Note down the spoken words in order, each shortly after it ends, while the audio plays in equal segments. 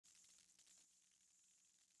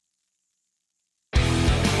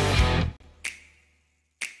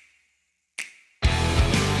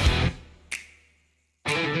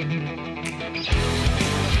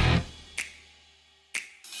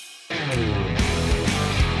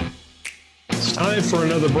It's time for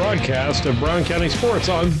another broadcast of Brown County Sports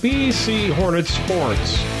on BC Hornets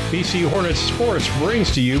Sports. BC Hornets Sports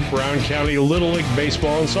brings to you Brown County Little League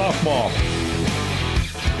Baseball and Softball.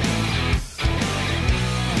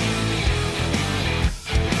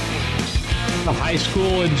 The high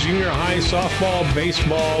school and junior high softball,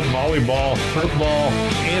 baseball, volleyball, football,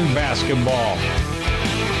 and basketball.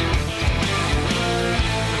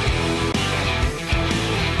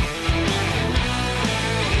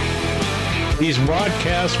 These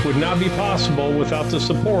broadcasts would not be possible without the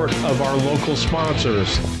support of our local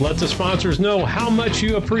sponsors. Let the sponsors know how much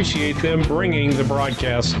you appreciate them bringing the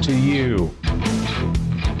broadcast to you.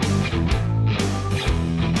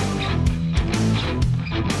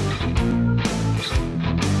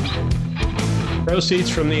 Proceeds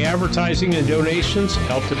from the advertising and donations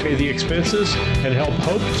help to pay the expenses and help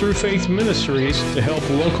Hope Through Faith Ministries to help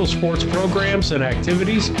local sports programs and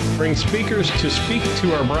activities, bring speakers to speak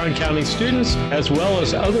to our Brown County students, as well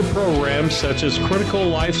as other programs such as critical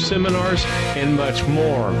life seminars and much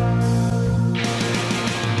more.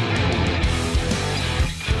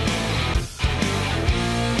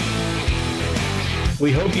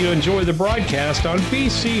 We hope you enjoy the broadcast on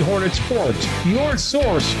BC Hornet Sports, your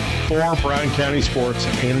source for Brown County sports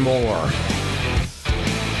and more.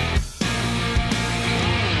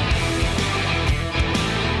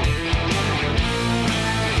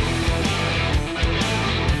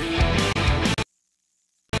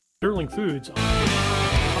 Sterling Foods.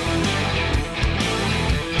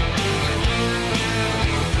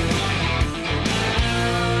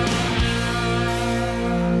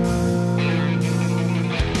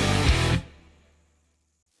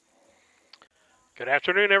 Good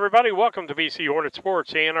afternoon, everybody. Welcome to BC Hornet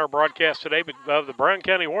Sports and our broadcast today of the Brown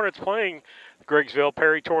County Hornets playing the Griggsville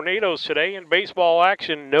Perry Tornadoes today in baseball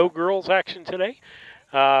action. No girls action today,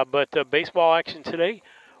 but baseball action today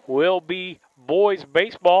will be boys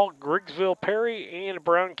baseball, Griggsville Perry and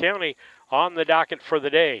Brown County on the docket for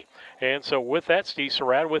the day. And so with that, Steve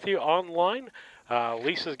Surratt with you online.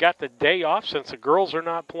 Lisa's got the day off since the girls are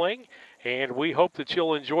not playing, and we hope that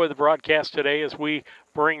you'll enjoy the broadcast today as we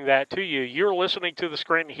bring that to you. You're listening to the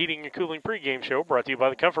Scranton Heating and Cooling pregame show brought to you by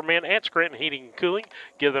the Comfort Man at Scranton Heating and Cooling.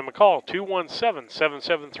 Give them a call,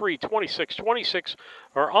 217-773-2626,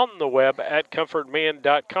 or on the web at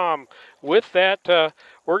comfortman.com. With that,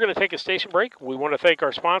 we're going to take a station break. We want to thank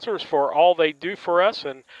our sponsors for all they do for us,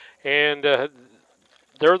 and they're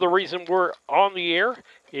the reason we're on the air,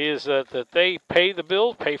 is that they pay the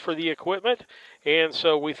bills, pay for the equipment, and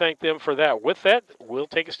so we thank them for that. With that, we'll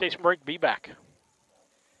take a station break, be back.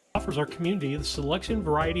 Offers our community the selection,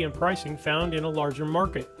 variety, and pricing found in a larger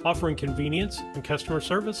market, offering convenience and customer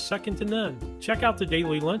service second to none. Check out the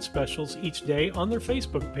daily lunch specials each day on their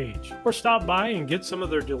Facebook page, or stop by and get some of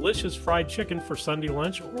their delicious fried chicken for Sunday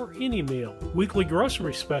lunch or any meal. Weekly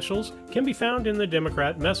grocery specials can be found in the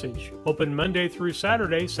Democrat Message. Open Monday through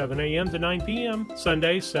Saturday, 7 a.m. to 9 p.m.,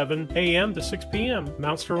 Sunday, 7 a.m. to 6 p.m.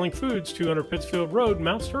 Mount Sterling Foods, 200 Pittsfield Road,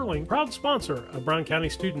 Mount Sterling, proud sponsor of Brown County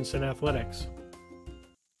students in athletics.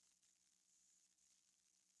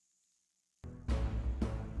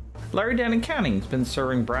 Larry Denton Accounting has been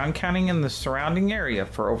serving Brown County and the surrounding area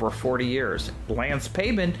for over 40 years. Lance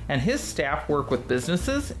Pabin and his staff work with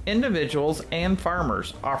businesses, individuals, and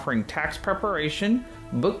farmers, offering tax preparation,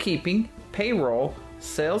 bookkeeping, payroll,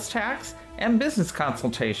 sales tax, and business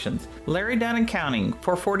consultations. Larry Denton Accounting,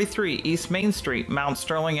 443 East Main Street, Mount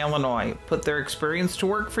Sterling, Illinois. Put their experience to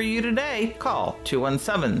work for you today. Call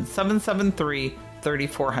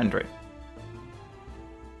 217-773-3400.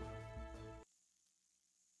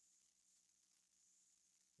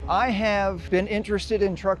 I have been interested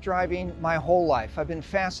in truck driving my whole life. I've been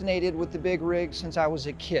fascinated with the big rig since I was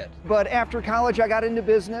a kid. But after college, I got into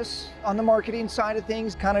business on the marketing side of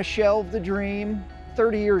things, kind of shelved the dream.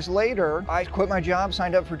 30 years later, I quit my job,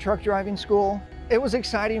 signed up for truck driving school. It was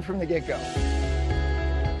exciting from the get-go.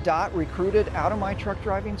 Dot recruited out of my truck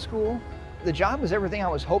driving school. The job was everything I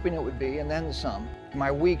was hoping it would be, and then some.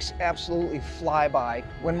 My weeks absolutely fly by.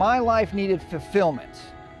 When my life needed fulfillment,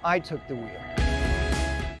 I took the wheel.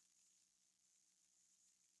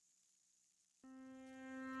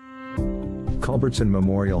 Culbertson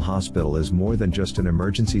Memorial Hospital is more than just an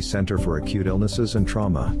emergency center for acute illnesses and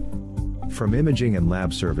trauma. From imaging and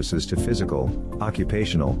lab services to physical,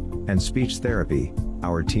 occupational, and speech therapy,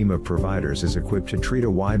 our team of providers is equipped to treat a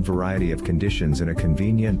wide variety of conditions in a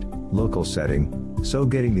convenient, local setting, so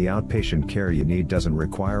getting the outpatient care you need doesn't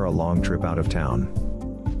require a long trip out of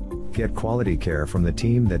town. Get quality care from the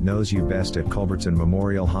team that knows you best at Culbertson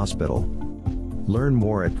Memorial Hospital. Learn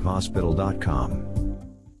more at hospital.com.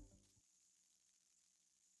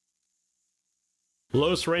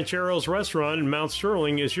 Los Rancheros Restaurant in Mount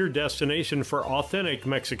Sterling is your destination for authentic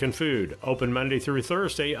Mexican food. Open Monday through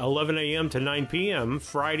Thursday, 11 a.m. to 9 p.m.,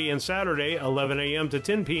 Friday and Saturday, 11 a.m. to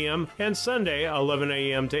 10 p.m., and Sunday, 11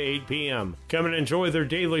 a.m. to 8 p.m. Come and enjoy their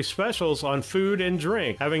daily specials on food and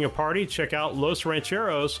drink. Having a party? Check out Los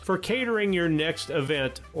Rancheros for catering your next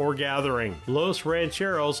event or gathering. Los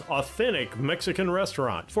Rancheros Authentic Mexican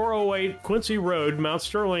Restaurant, 408 Quincy Road, Mount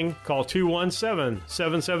Sterling. Call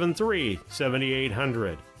 217-773-7800.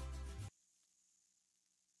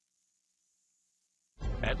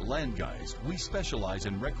 At Land Guys, we specialize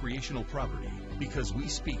in recreational property because we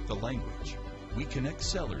speak the language. We connect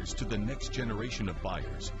sellers to the next generation of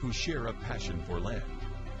buyers who share a passion for land.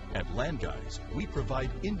 At Land Guys, we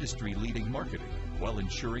provide industry-leading marketing while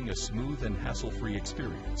ensuring a smooth and hassle-free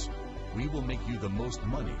experience. We will make you the most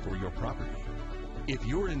money for your property. If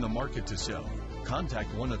you're in the market to sell,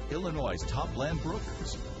 contact one of Illinois' top land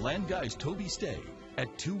brokers, Land Guys Toby Stay, at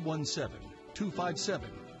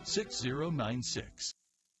 217-257-6096.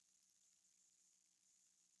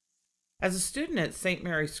 As a student at St.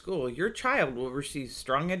 Mary's School, your child will receive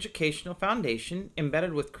strong educational foundation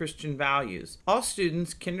embedded with Christian values. All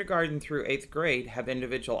students, kindergarten through 8th grade, have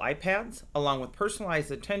individual iPads, along with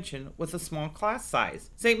personalized attention with a small class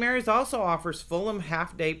size. St. Mary's also offers Fulham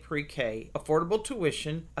half-day pre-K, affordable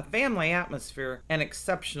tuition, a family atmosphere, and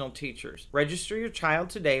exceptional teachers. Register your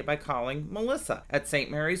child today by calling Melissa at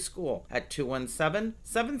St. Mary's School at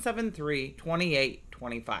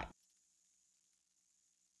 217-773-2825.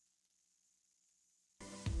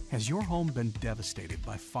 Has your home been devastated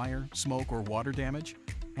by fire, smoke, or water damage?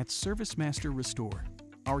 At ServiceMaster Restore,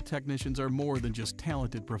 our technicians are more than just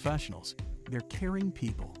talented professionals. They're caring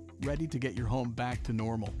people, ready to get your home back to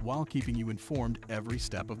normal while keeping you informed every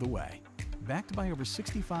step of the way. Backed by over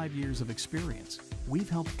 65 years of experience, we've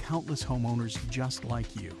helped countless homeowners just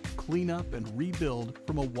like you clean up and rebuild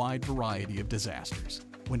from a wide variety of disasters.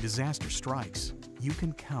 When disaster strikes, you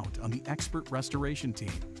can count on the expert restoration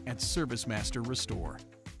team at ServiceMaster Restore.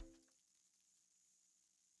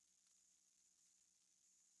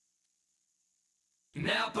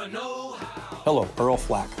 Napa know-how. Hello, Earl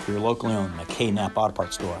Flack, your locally owned McKay Napa Auto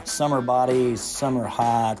Parts store. Summer bodies, summer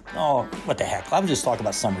hot. Oh, what the heck? I'm just talking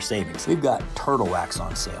about summer savings. We've got Turtle Wax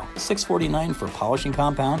on sale. $6.49 for polishing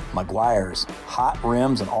compound. Meguiar's hot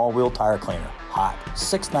rims and all-wheel tire cleaner. Hot.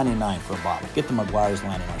 $6.99 for a bottle. Get the Meguiar's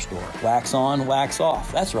line in our store. Wax on, wax off.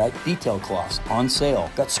 That's right. Detail cloths on sale.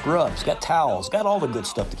 Got scrubs, got towels, got all the good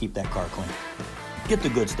stuff to keep that car clean. Get the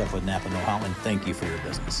good stuff with Napa know-how, and thank you for your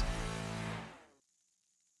business.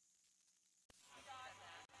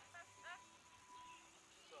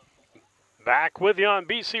 Back with you on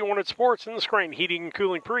BC Hornet Sports in the Screen Heating and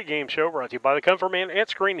Cooling pregame show, brought to you by the Comfort Man at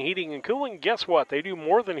Screen Heating and Cooling. Guess what? They do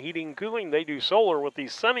more than heating and cooling. They do solar. With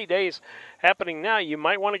these sunny days happening now, you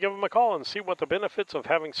might want to give them a call and see what the benefits of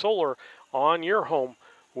having solar on your home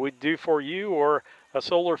would do for you or a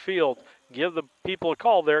solar field. Give the people a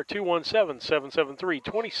call there at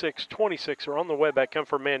 217-773-2626 or on the web at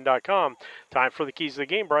comfortman.com. Time for the Keys of the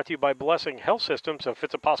Game, brought to you by Blessing Health Systems. If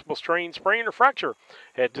it's a possible strain, sprain, or fracture,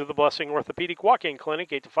 head to the Blessing Orthopedic Walk-In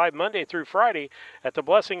Clinic, 8 to 5 Monday through Friday at the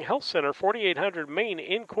Blessing Health Center, 4800 Main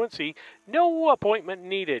in Quincy. No appointment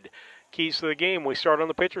needed. Keys to the game, we start on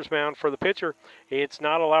the pitcher's mound. For the pitcher, it's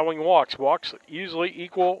not allowing walks. Walks usually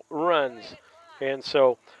equal runs, and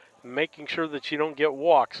so making sure that you don't get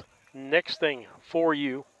walks. Next thing for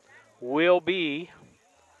you will be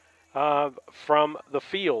from the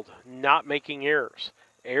field, not making errors.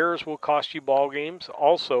 Errors will cost you ball games.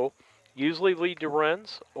 Also, usually lead to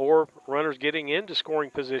runs or runners getting into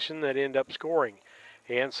scoring position that end up scoring.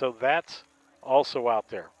 And so that's also out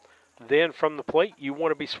there. Then from the plate, you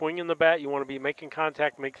want to be swinging the bat. You want to be making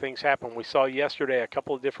contact, make things happen. We saw yesterday a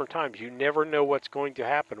couple of different times. You never know what's going to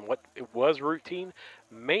happen. What it was routine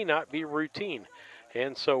may not be routine.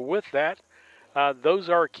 And so with that, those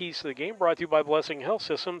are keys to the game, brought to you by Blessing Health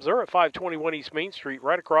Systems. They're at 521 East Main Street,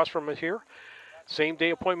 right across from us here.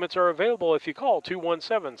 Same-day appointments are available if you call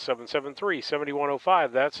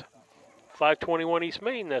 217-773-7105. That's 521 East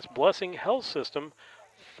Main. That's Blessing Health System,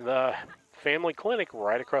 the family clinic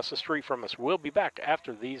right across the street from us. We'll be back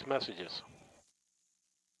after these messages.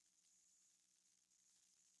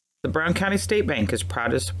 The Brown County State Bank is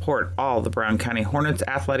proud to support all the Brown County Hornets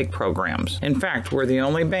athletic programs. In fact, we're the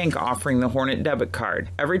only bank offering the Hornet debit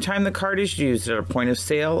card. Every time the card is used at a point of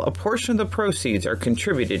sale, a portion of the proceeds are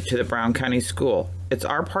contributed to the Brown County School. It's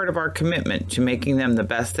our part of our commitment to making them the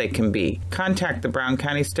best they can be. Contact the Brown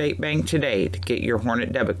County State Bank today to get your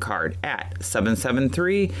Hornet debit card at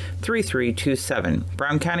 773-3327.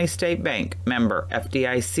 Brown County State Bank, member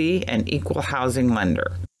FDIC and equal housing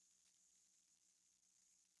lender.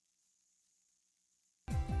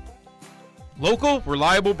 Local,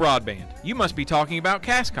 reliable broadband. You must be talking about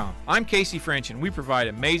Cascom. I'm Casey French, and we provide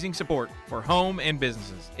amazing support for home and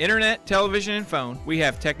businesses. Internet, television, and phone. We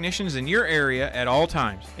have technicians in your area at all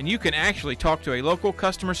times, and you can actually talk to a local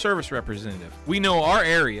customer service representative. We know our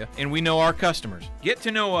area, and we know our customers. Get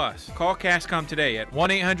to know us. Call Cascom today at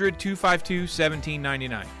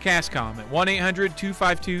 1-800-252-1799. Cascom at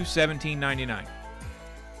 1-800-252-1799.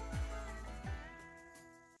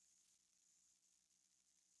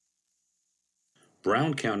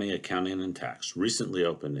 Brown County Accounting and Tax recently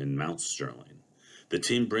opened in Mount Sterling. The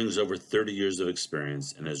team brings over 30 years of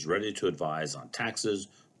experience and is ready to advise on taxes,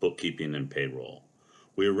 bookkeeping, and payroll.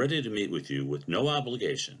 We are ready to meet with you with no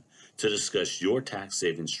obligation to discuss your tax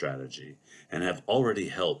saving strategy and have already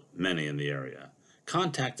helped many in the area.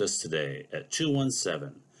 Contact us today at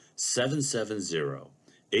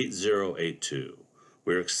 217-770-8082.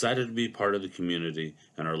 We're excited to be part of the community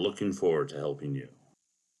and are looking forward to helping you.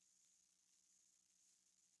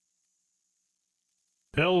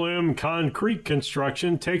 LM Concrete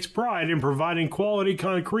Construction takes pride in providing quality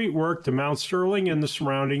concrete work to Mount Sterling and the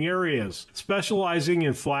surrounding areas, specializing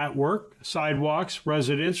in flat work, sidewalks,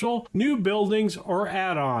 residential, new buildings, or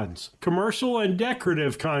add-ons, commercial and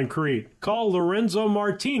decorative concrete. Call Lorenzo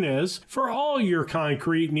Martinez for all your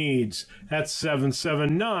concrete needs at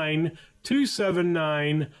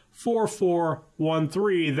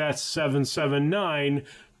 779-279-4413. That's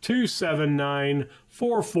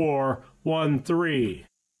 779-279-4413.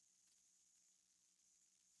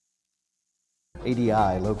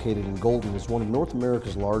 ADI, located in Golden, is one of North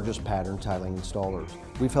America's largest pattern tiling installers.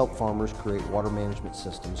 We've helped farmers create water management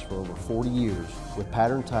systems for over 40 years with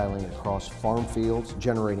pattern tiling across farm fields,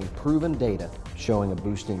 generating proven data showing a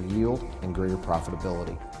boost in yield and greater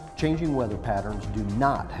profitability. Changing weather patterns do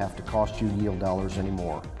not have to cost you yield dollars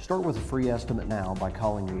anymore. Start with a free estimate now by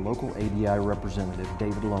calling your local ADI representative,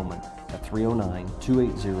 David Lohman, at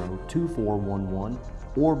 309-280-2411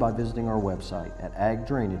 or by visiting our website at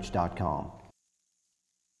agdrainage.com.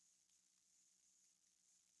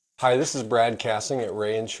 Hi, this is Brad Cassing at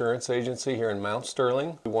Ray Insurance Agency here in Mount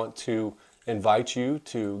Sterling. We want to invite you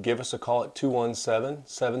to give us a call at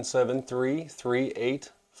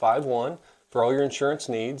 217-773-3851 for all your insurance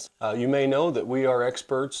needs. You may know that we are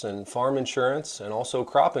experts in farm insurance and also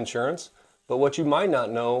crop insurance, but what you might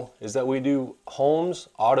not know is that we do homes,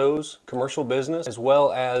 autos, commercial business, as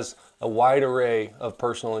well as a wide array of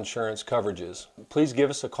personal insurance coverages. Please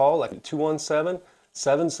give us a call at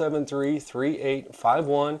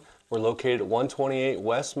 217-773-3851. We're located at 128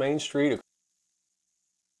 West Main Street.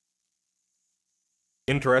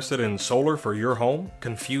 Interested in solar for your home?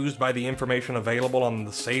 Confused by the information available on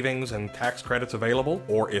the savings and tax credits available?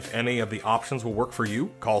 Or if any of the options will work for you?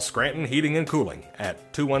 Call Scranton Heating and Cooling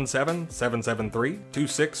at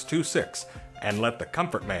 217-773-2626 and let the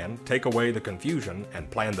Comfort Man take away the confusion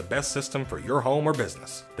and plan the best system for your home or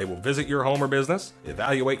business. They will visit your home or business,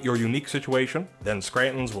 evaluate your unique situation, then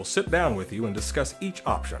Scranton's will sit down with you and discuss each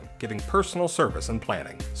option, giving personal service and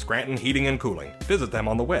planning. Scranton Heating and Cooling. Visit them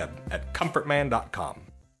on the web at comfortman.com.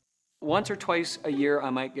 Once or twice a year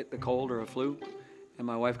I might get the cold or a flu, and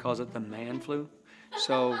my wife calls it the man flu.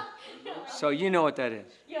 So you know what that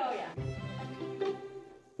is. Yeah.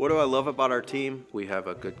 What do I love about our team? We have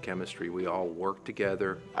a good chemistry. We all work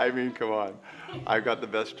together. I mean, come on. I've got the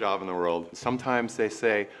best job in the world. Sometimes they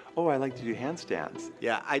say, oh, I like to do handstands.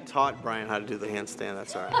 Yeah, I taught Brian how to do the handstand.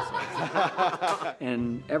 That's all right.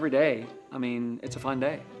 And every day, I mean, it's a fun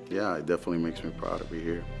day. Yeah, it definitely makes me proud to be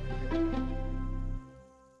here.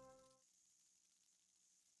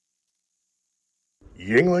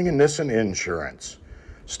 Yingling and Nissen Insurance.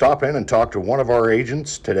 Stop in and talk to one of our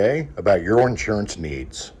agents today about your insurance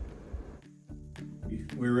needs.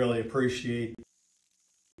 We really appreciate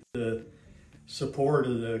the support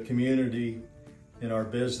of the community in our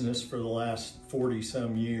business for the last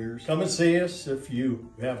 40-some years. Come and see us if you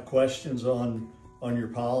have questions on your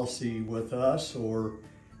policy with us, or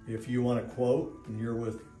if you want a quote and you're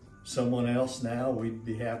with someone else now, we'd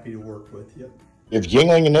be happy to work with you. Give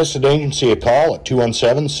Yingling and Nissen Agency a call at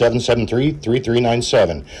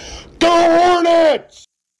 217-773-3397. Go Hornets!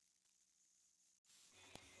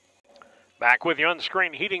 Back with you on the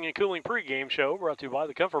Scranton Heating and Cooling pregame show, brought to you by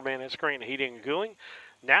the Comfort Man at Scranton Heating and Cooling.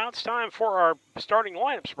 Now it's time for our starting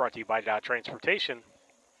lineups, brought to you by Dot Transportation.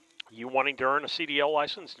 You wanting to earn a CDL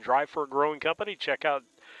license and drive for a growing company? Check out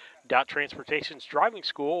Dot Transportation's driving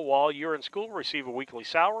school. While you're in school, receive a weekly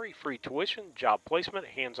salary, free tuition, job placement,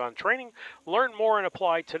 hands-on training. Learn more and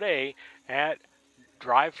apply today at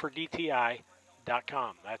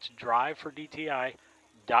drivefordti.com. That's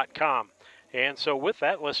drivefordti.com. And so with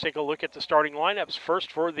that, let's take a look at the starting lineups.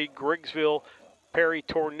 First for the Griggsville Perry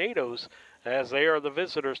Tornadoes, as they are the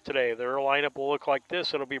visitors today. Their lineup will look like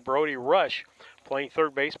this. It'll be Brody Rush playing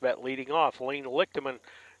third base, bat leading off. Lane Lichtenman,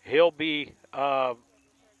 he'll be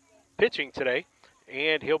pitching today,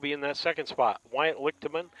 and he'll be in that second spot. Wyatt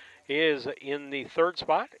Lichtenman is in the third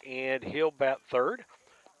spot, and he'll bat third.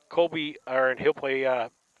 And he'll play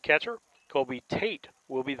catcher. Colby Tate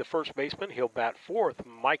will be the first baseman. He'll bat fourth.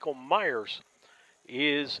 Michael Myers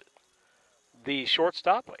is the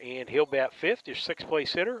shortstop, and he'll bat fifth. Your sixth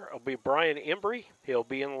place hitter will be Brian Embry. He'll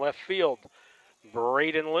be in left field.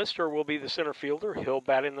 Braden Lister will be the center fielder. He'll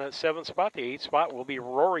bat in that seventh spot. The eighth spot will be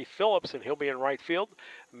Rory Phillips, and he'll be in right field.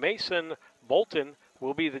 Mason Bolton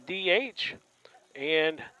will be the DH.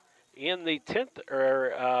 And in the 10th,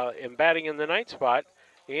 in batting in the ninth spot,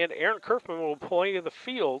 and Aaron Kerfman will play the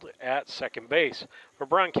field at second base. For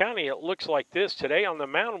Brown County, it looks like this. Today on the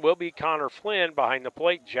mound will be Connor Flynn. Behind the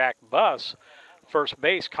plate, Jack Buss. First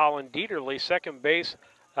base, Colin Dieterle. Second base,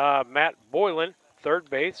 Matt Boylan. Third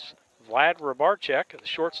base, Vlad Rabarchek. The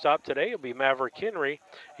shortstop today will be Maverick Henry.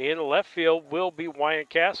 In left field will be Wyatt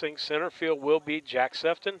Cassing. Center field will be Jack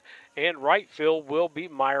Sefton. And right field will be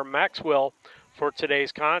Meyer Maxwell for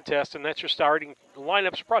today's contest. And that's your starting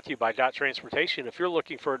lineups, brought to you by Dot Transportation. If you're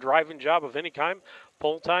looking for a driving job of any kind,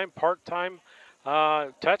 full-time, part-time,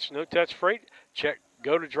 touch, no-touch freight,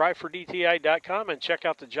 go to drivefordti.com and check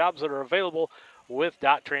out the jobs that are available with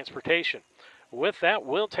Dot Transportation. With that,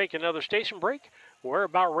 we'll take another station break. We're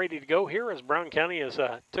about ready to go here as Brown County has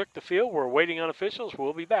took the field. We're waiting on officials.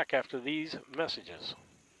 We'll be back after these messages.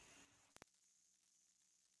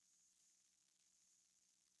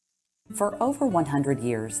 For over 100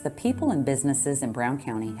 years, the people and businesses in Brown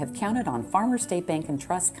County have counted on Farmers State Bank and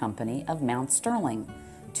Trust Company of Mount Sterling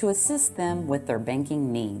to assist them with their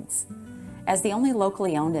banking needs. As the only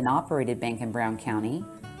locally owned and operated bank in Brown County,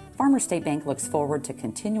 Farmers State Bank looks forward to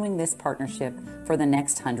continuing this partnership for the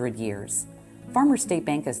next 100 years. Farmers State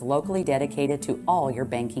Bank is locally dedicated to all your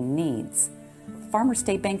banking needs. Farmers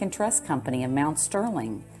State Bank and Trust Company of Mount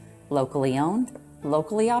Sterling, locally owned,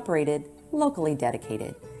 locally operated, locally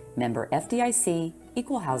dedicated. Member FDIC,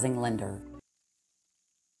 Equal Housing Lender.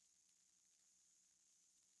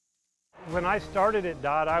 When I started at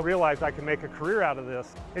DOT, I realized I could make a career out of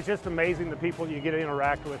this. It's just amazing the people you get to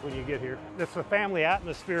interact with when you get here. It's a family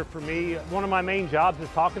atmosphere for me. One of my main jobs is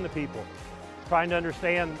talking to people, trying to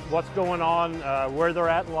understand what's going on, where they're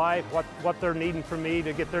at in life, what they're needing from me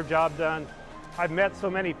to get their job done. I've met so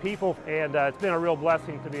many people, and it's been a real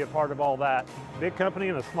blessing to be a part of all that. Big company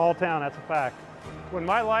in a small town, that's a fact. When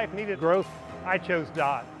my life needed growth, I chose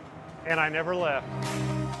DOT, and I never left.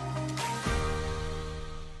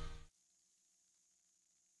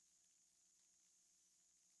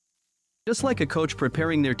 Just like a coach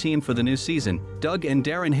preparing their team for the new season, Doug and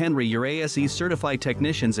Darren Henry, your ASE certified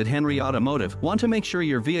technicians at Henry Automotive, want to make sure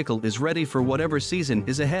your vehicle is ready for whatever season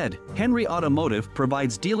is ahead. Henry Automotive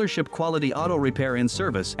provides dealership quality auto repair and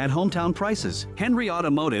service at hometown prices. Henry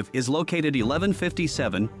Automotive is located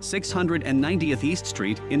 1157 690th East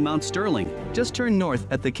Street in Mount Sterling. Just turn north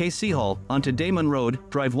at the KC Hall onto Damon Road,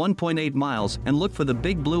 drive 1.8 miles, and look for the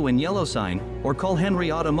big blue and yellow sign, or call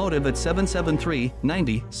Henry Automotive at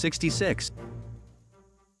 773-9066.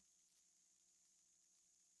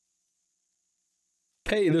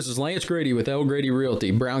 Hey, this is Lance Grady with L. Grady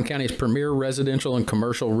Realty, Brown County's premier residential and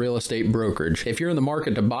commercial real estate brokerage. If you're in the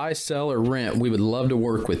market to buy, sell, or rent, we would love to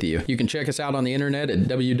work with you. You can check us out on the internet at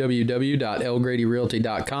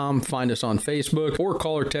www.lgradyrealty.com, find us on Facebook, or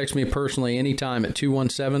call or text me personally anytime at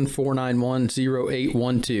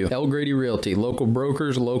 217-491-0812. L. Grady Realty, local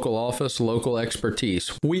brokers, local office, local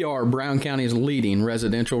expertise. We are Brown County's leading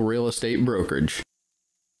residential real estate brokerage.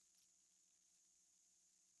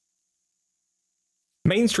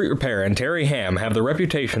 Main Street Repair and Terry Ham have the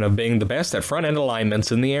reputation of being the best at front-end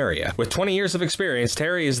alignments in the area. With 20 years of experience,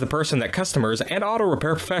 Terry is the person that customers and auto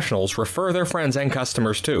repair professionals refer their friends and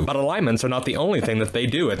customers to. But alignments are not the only thing that they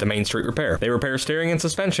do at the Main Street Repair. They repair steering and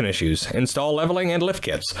suspension issues, install leveling and lift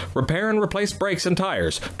kits, repair and replace brakes and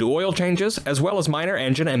tires, do oil changes, as well as minor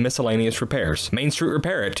engine and miscellaneous repairs. Main Street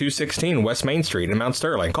Repair at 216 West Main Street in Mount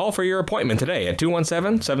Sterling. Call for your appointment today at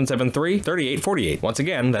 217-773-3848. Once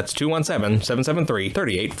again, that's 217-773-3848.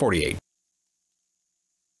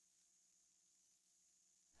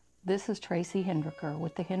 This is Tracy Hendricker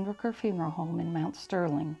with the Hendricker Funeral Home in Mount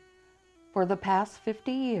Sterling. For the past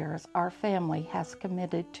 50 years, our family has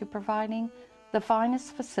committed to providing the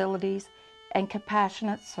finest facilities and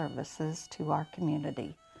compassionate services to our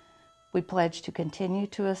community. We pledge to continue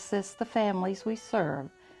to assist the families we serve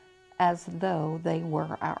as though they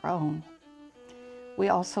were our own. We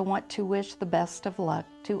also want to wish the best of luck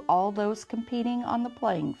to all those competing on the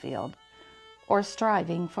playing field or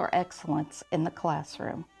striving for excellence in the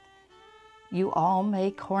classroom. You all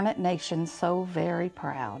make Hornet Nation so very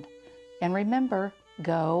proud. And remember,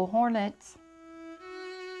 go Hornets!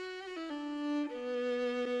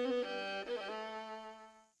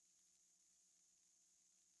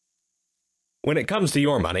 When it comes to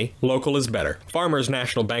your money, local is better. Farmers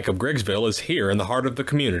National Bank of Griggsville is here in the heart of the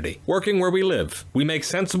community, working where we live. We make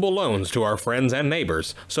sensible loans to our friends and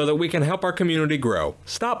neighbors so that we can help our community grow.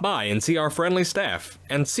 Stop by and see our friendly staff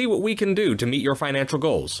and see what we can do to meet your financial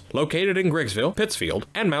goals. Located in Griggsville, Pittsfield,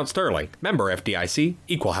 and Mount Sterling. Member FDIC,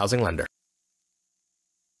 Equal Housing Lender.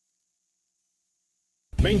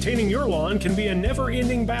 Maintaining your lawn can be a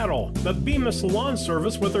never-ending battle, but Bemis Lawn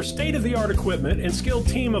Service, with their state-of-the-art equipment and skilled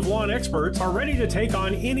team of lawn experts, are ready to take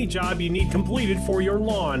on any job you need completed for your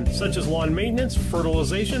lawn, such as lawn maintenance,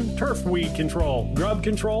 fertilization, turf weed control, grub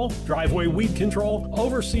control, driveway weed control,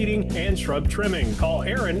 overseeding, and shrub trimming. Call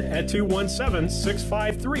Aaron at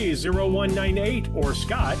 217-653-0198 or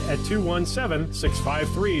Scott at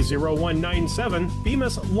 217-653-0197.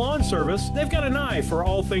 Bemis Lawn Service, they've got an eye for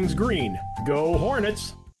all things green. Go Hornets!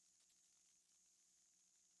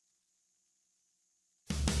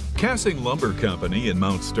 Cassing Lumber Company in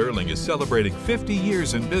Mount Sterling is celebrating 50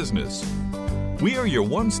 years in business. We are your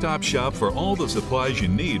one-stop shop for all the supplies you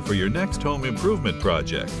need for your next home improvement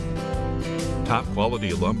project. Top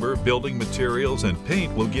quality lumber, building materials, and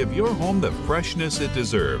paint will give your home the freshness it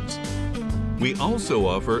deserves. We also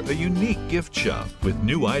offer a unique gift shop with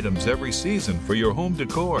new items every season for your home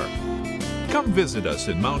decor. Come visit us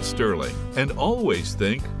in Mount Sterling and always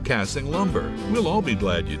think Cassing Lumber. We'll all be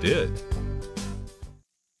glad you did.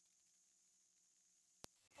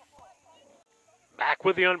 Back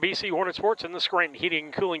with you on BC Hornet Sports in the Scranton Heating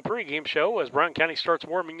and Cooling pregame show as Brown County starts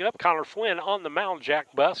warming up. Connor Flynn on the mound.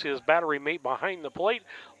 Jack Buss, his battery mate, behind the plate.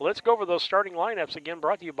 Let's go over those starting lineups again,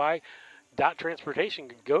 brought to you by Dot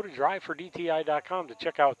Transportation. Go to drivefordti.com to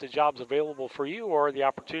check out the jobs available for you or the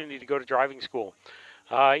opportunity to go to driving school.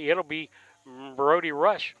 It'll be Brody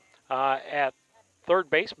Rush at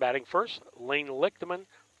third base, batting first. Lane Lichtman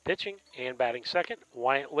pitching and batting second.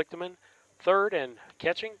 Wyatt Lichtman third and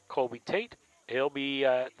catching. Colby Tate. He'll be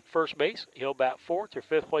at first base. He'll bat fourth. Your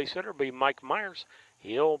fifth place hitter will be Mike Myers.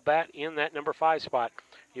 He'll bat in that number 5 spot.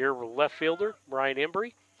 Your left fielder, Brian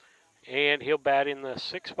Embry, and he'll bat in the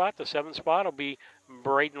 6th spot. The 7th spot will be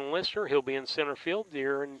Braden Lister. He'll be in center field.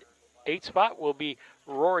 Your 8th spot will be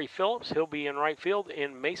Rory Phillips. He'll be in right field.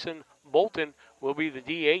 And Mason Bolton will be the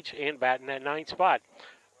DH and bat in that 9th spot.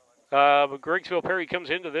 Griggsville Perry comes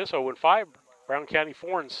into this 0-5. Brown County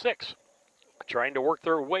 4-6. Trying to work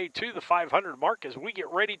their way to the 500 mark as we get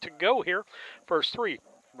ready to go here. First 3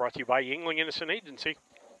 brought to you by Yingling Innocent Agency.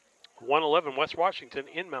 111 West Washington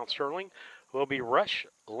in Mount Sterling will be Rush,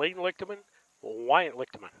 Lane Lichtman, Wyatt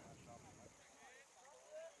Lichtman.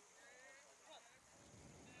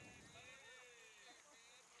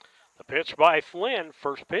 The pitch by Flynn.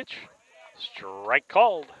 First pitch. Strike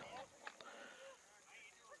called.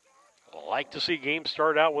 Like to see games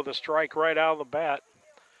start out with a strike right out of the bat.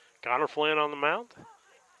 Connor Flynn on the mound.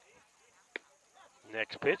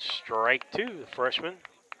 Next pitch, strike 2. The freshman,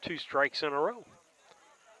 2 strikes in a row.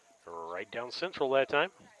 Right down central that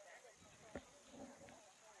time.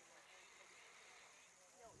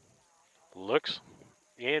 Looks,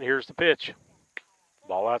 and here's the pitch.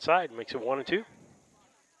 Ball outside, makes it 1-2.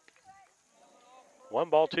 1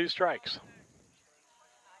 ball, 2 strikes.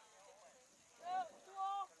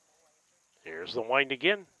 Here's the wind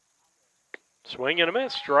again. Swing and a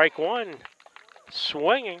miss, strike 1.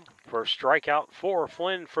 Swinging for strikeout 4,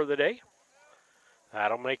 Flynn for the day.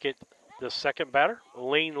 That'll make it the second batter.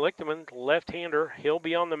 Lane Lichtman, left-hander. He'll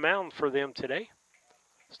be on the mound for them today.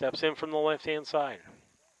 Steps in from the left-hand side.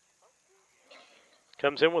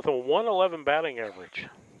 Comes in with a 111 batting average.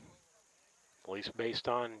 At least based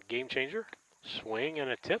on game changer. Swing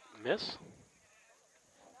and a tip, miss.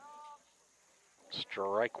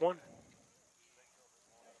 Strike 1.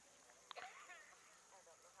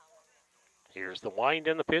 Here's the wind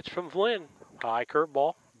and the pitch from Flynn. High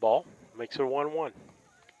curveball, ball, makes it 1-1.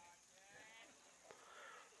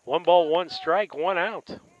 1 ball, 1 strike, 1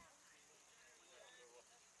 out.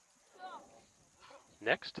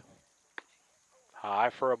 Next, high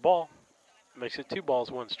for a ball, makes it 2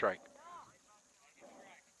 balls, 1 strike.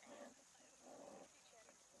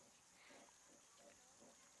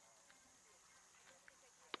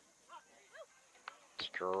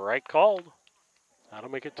 Strike called.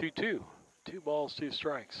 That'll make it 2-2. 2 balls, 2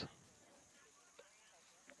 strikes.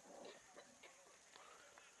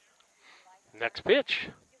 Next pitch.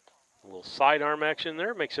 A little sidearm action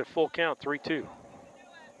there. Makes it full count, 3-2.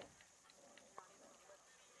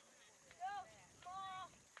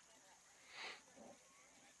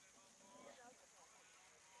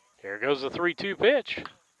 Here goes the 3-2 pitch.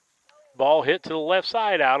 Ball hit to the left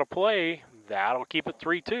side, out of play. That'll keep it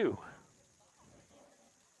 3-2.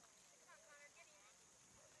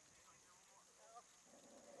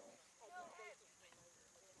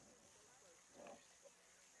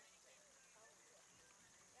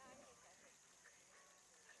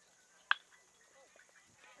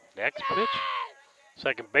 Next pitch.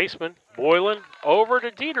 Second baseman, Boylan, over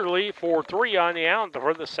to Dieterle for 3 on the out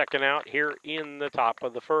for the second out here in the top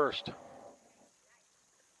of the first.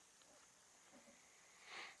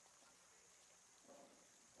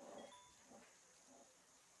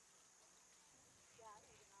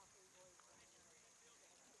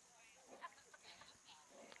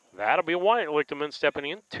 That'll be Wyatt Lichtenman stepping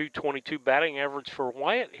in. .222 batting average for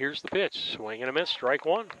Wyatt. Here's the pitch. Swing and a miss, strike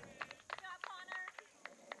one.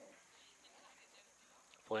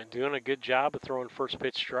 Flynn doing a good job of throwing first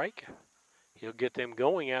pitch strike. He'll get them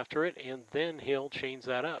going after it, and then he'll change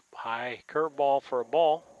that up. High curveball for a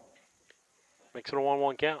ball. Makes it a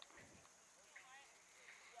 1-1 count.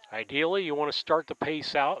 Ideally, you want to start the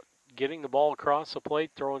pace out, getting the ball across the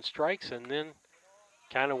plate, throwing strikes, and then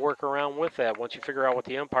kind of work around with that once you figure out what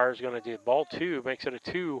the umpire is going to do. Ball 2 makes it a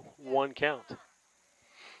 2-1 count.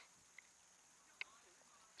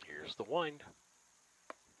 Here's the wind.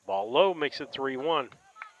 Ball low makes it 3-1.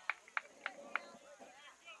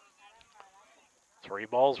 3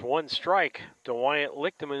 balls, 1 strike to Wyatt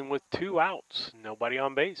Lichtenman with 2 outs. Nobody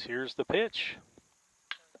on base. Here's the pitch.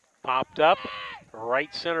 Popped up,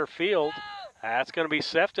 right center field. That's going to be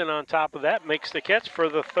Sefton on top of that. Makes the catch for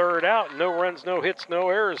the 3rd out. No runs, no hits, no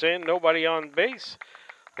errors, and nobody on base.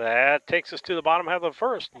 That takes us to the bottom half of the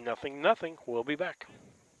first. 0-0. We'll be back.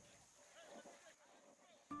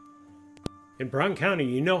 In Brown County,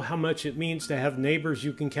 you know how much it means to have neighbors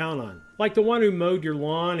you can count on. Like the one who mowed your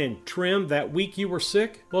lawn and trimmed that week you were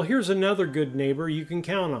sick? Well, here's another good neighbor you can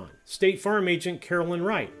count on. State Farm Agent Carolyn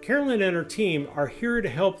Wright. Carolyn and her team are here to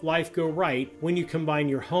help life go right when you combine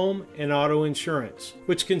your home and auto insurance,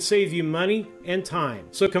 which can save you money and time.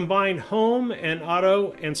 So combine home and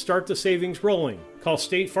auto and start the savings rolling. Call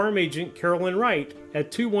State Farm Agent Carolyn Wright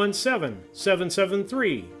at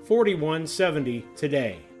 217-773-4170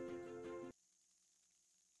 today.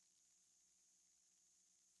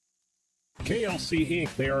 KLC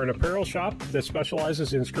Inc. They are an apparel shop that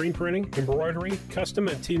specializes in screen printing, embroidery, custom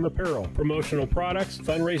and team apparel, promotional products,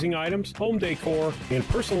 fundraising items, home decor, and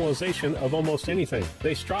personalization of almost anything.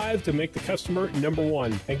 They strive to make the customer number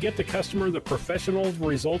one and get the customer the professional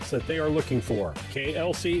results that they are looking for.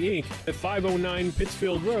 KLC Inc. at 509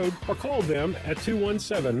 Pittsfield Road, or call them at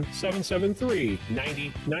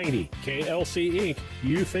 217-773-9090. KLC Inc.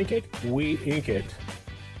 You think it, we ink it.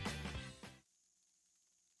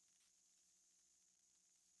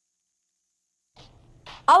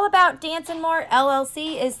 All About Dance and More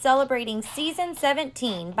LLC is celebrating Season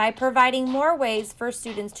 17 by providing more ways for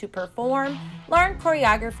students to perform, learn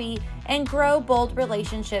choreography, and grow bold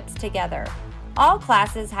relationships together. All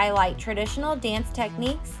classes highlight traditional dance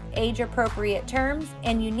techniques, age-appropriate terms,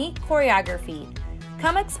 and unique choreography.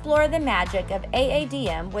 Come explore the magic of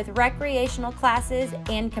AADM with recreational classes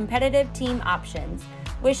and competitive team options.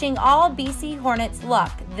 Wishing all BC Hornets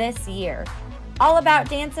luck this year.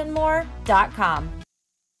 AllAboutDanceandMore.com.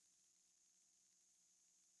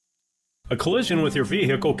 A collision with your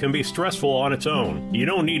vehicle can be stressful on its own. You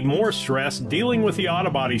don't need more stress dealing with the Auto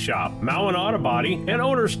Body Shop. Mowen Auto Body and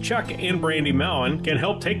owners Chuck and Brandy Mowen can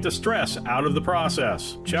help take the stress out of the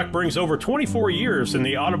process. Chuck brings over 24 years in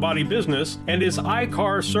the auto body business and is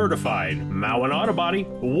ICAR certified. Mowen Auto Body,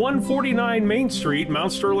 149 Main Street,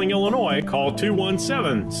 Mount Sterling, Illinois. Call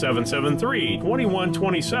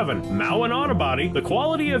 217-773-2127. Mowen Auto Body, the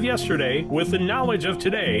quality of yesterday with the knowledge of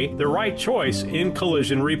today, the right choice in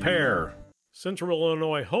collision repair. Central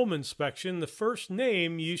Illinois Home Inspection, the first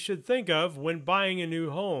name you should think of when buying a new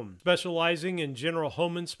home. Specializing in general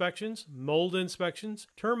home inspections, mold inspections,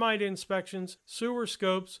 termite inspections, sewer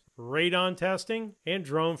scopes, radon testing, and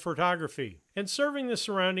drone photography. And serving the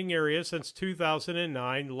surrounding area since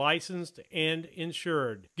 2009, licensed and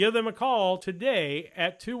insured. Give them a call today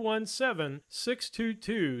at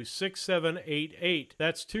 217-622-6788.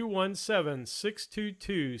 That's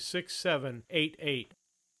 217-622-6788.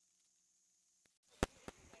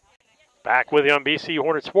 Back with you on BC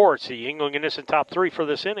Hornet Sports. The England Innocent top 3 for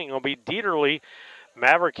this inning will be Dieterle,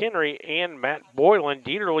 Maverick Henry and Matt Boylan.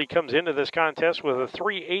 Dieterle comes into this contest with a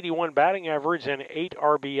 .381 batting average and 8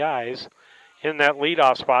 RBIs in that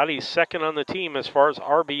leadoff spot. He's second on the team as far as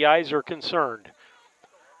RBIs are concerned.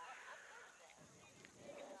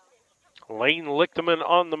 Lane Lichtenman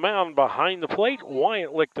on the mound behind the plate,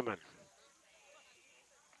 Wyatt Lichtenman.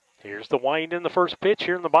 Here's the wind in the first pitch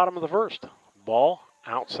here in the bottom of the first. Ball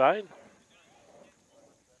outside.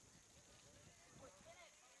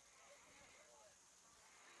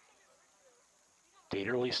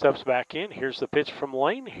 Dieterle steps back in. Here's the pitch from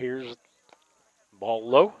Lane. Here's ball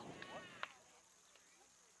low.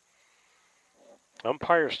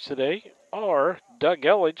 Umpires today are Doug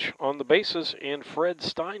Elledge on the bases and Fred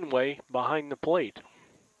Steinway behind the plate.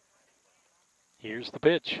 Here's the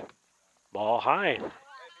pitch. Ball high.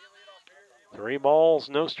 3 balls,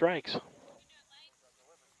 no strikes.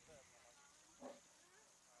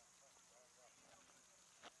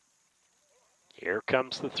 Here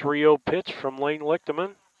comes the 3-0 pitch from Lane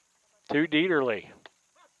Lichtenman to Dieterle.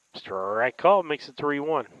 Strike call makes it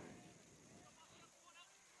 3-1.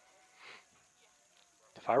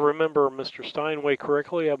 If I remember Mr. Steinway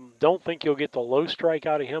correctly, I don't think you'll get the low strike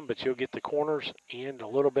out of him, but you'll get the corners and a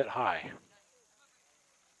little bit high.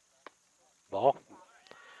 Ball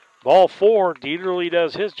 4, Dieterle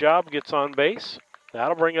does his job, gets on base.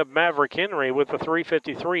 That'll bring up Maverick Henry with a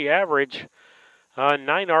 .353 average, 9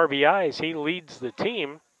 RBIs. He leads the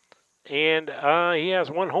team, and he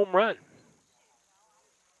has 1 home run.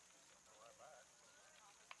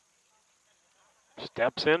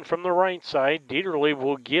 Steps in from the right side. Dieterle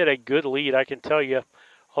will get a good lead, I can tell you,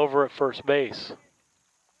 over at first base.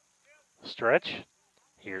 Stretch.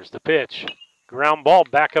 Here's the pitch. Ground ball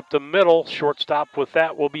back up the middle. Shortstop with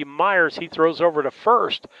that will be Myers. He throws over to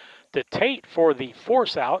first to Tate for the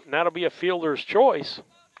force out, and that'll be a fielder's choice.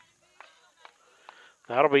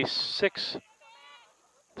 That'll be 6-3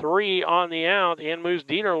 on the out and moves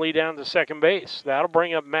Dieterle down to second base. That'll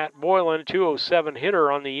bring up Matt Boylan, 207 hitter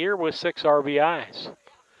on the year with 6 RBIs.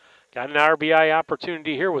 Got an RBI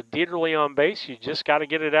opportunity here with Dieterle on base. You just got to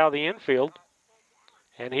get it out of the infield,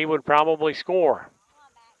 and he would probably score.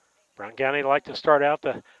 Brown County like to start out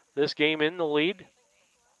this game in the lead.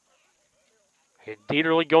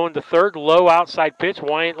 Dieterle going to third, low outside pitch.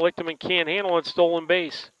 Wyatt Lichtenman can't handle it, stolen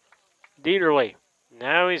base. Dieterle,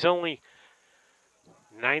 now he's only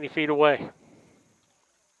 90 feet away.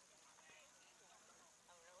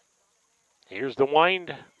 Here's the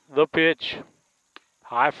wind, the pitch.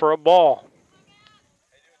 High for a ball.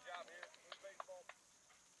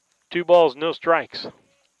 2 balls, no strikes.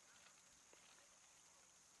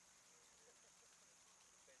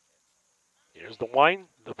 Here's the wind,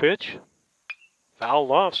 the pitch.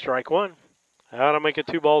 Fouled off, strike 1. That'll make it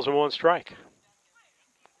 2 balls and 1 strike.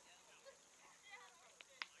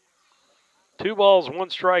 2 balls, 1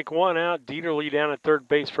 strike, 1 out. Dieterle down at third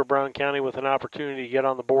base for Brown County with an opportunity to get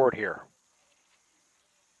on the board here.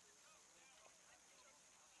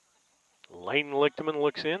 Lane Lichtenman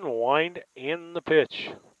looks in, wind, and the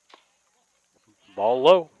pitch. Ball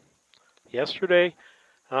low. Yesterday,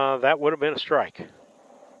 that would have been a strike.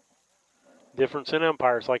 Difference in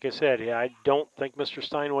umpires, like I said. Yeah, I don't think Mr.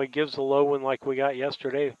 Steinway gives the low one like we got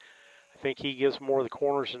yesterday. I think he gives more of the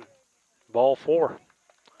corners and ball 4.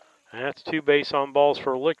 And that's 2 base on balls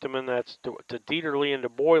for Lichtenman. That's to Dieterle and to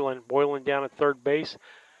Boylan. Boylan down at third base.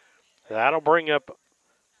 That'll bring up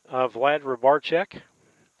Vlad Rybarczyk.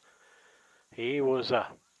 He was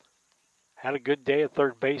had a good day at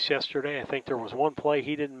third base yesterday. I think there was 1 play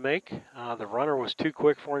he didn't make. The runner was too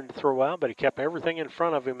quick for him to throw out, but he kept everything in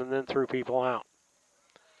front of him and then threw people out.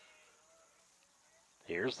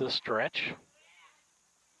 Here's the stretch.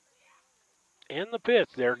 And the pitch.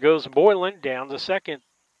 There goes Boylan down to second.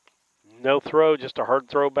 No throw, just a hard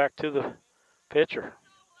throw back to the pitcher.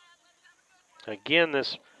 Again,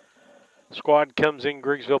 this squad comes in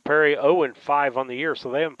Griggsville Perry 0-5 on the year, so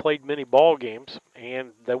they haven't played many ball games,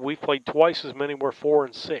 and that we've played twice as many. We're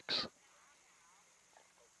 4-6.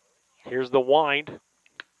 Here's the wind.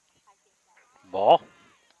 Ball.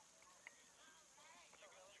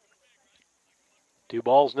 2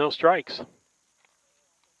 balls, no strikes.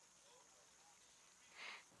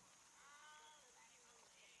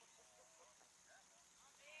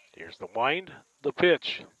 Here's the wind, the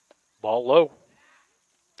pitch. Ball low.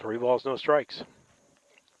 3 balls, no strikes.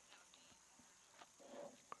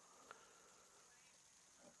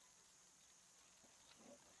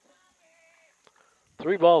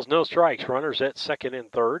 Three balls, no strikes. Runners at second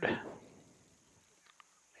and third.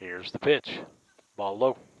 Here's the pitch. Ball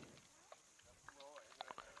low.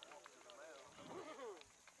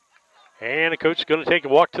 And the coach is going to take a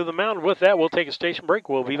walk to the mound. With that, we'll take a station break.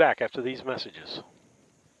 We'll be back after these messages.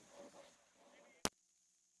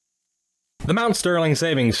 The Mount Sterling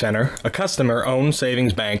Savings Center, a customer-owned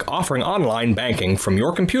savings bank offering online banking from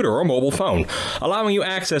your computer or mobile phone, allowing you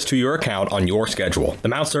access to your account on your schedule. The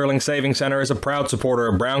Mount Sterling Savings Center is a proud supporter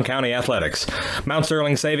of Brown County athletics. Mount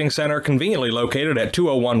Sterling Savings Center, conveniently located at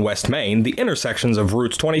 201 West Main, the intersections of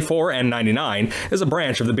Routes 24 and 99, is a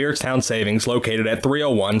branch of the Beardstown Savings located at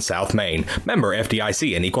 301 South Main. Member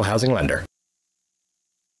FDIC, an equal housing lender.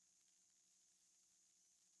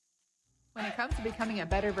 When it comes to becoming a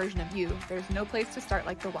better version of you, there's no place to start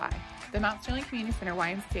like the Y. The Mount Sterling Community Center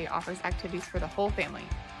YMCA offers activities for the whole family.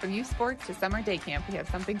 From youth sports to summer day camp, we have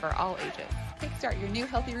something for all ages. Kickstart your new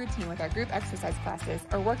healthy routine with our group exercise classes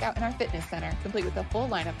or work out in our fitness center, complete with a full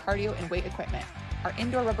line of cardio and weight equipment. Our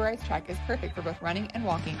indoor rubberized track is perfect for both running and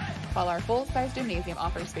walking, while our full-size gymnasium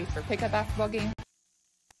offers space for pickup basketball games.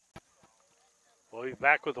 We'll be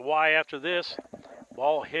back with the Y after this.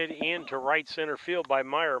 Ball hit into right center field by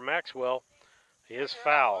Meyer Maxwell. Is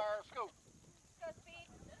foul.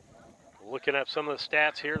 Looking up some of the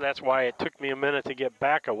stats here, that's why it took me a minute to get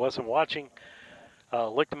back. I wasn't watching.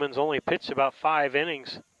 Lichtman's only pitched about 5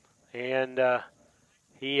 innings, and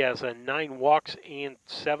he has 9 walks and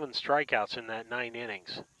 7 strikeouts in that 9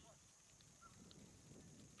 innings.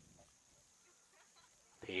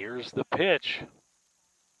 Here's the pitch.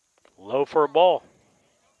 Low for a ball.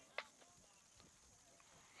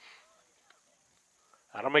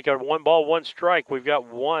 That'll make it 1 ball, 1 strike. We've got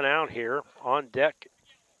 1 out here. On deck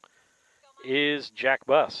is Jack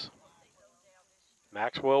Buss.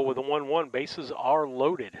 Maxwell with a 1-1. Bases are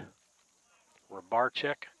loaded.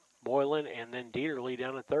 Rabarczyk, Boylan, and then Dieterle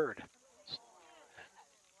down at third.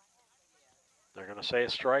 They're going to say a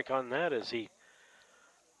strike on that as he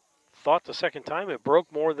thought the second time it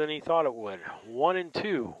broke more than he thought it would.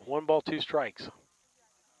 1-2. 1 ball, 2 strikes.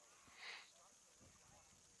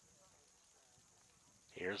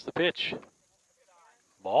 Here's the pitch.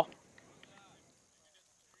 Ball.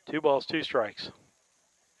 2 balls, 2 strikes.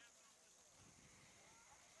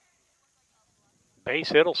 Base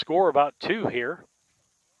hit will score about 2 here.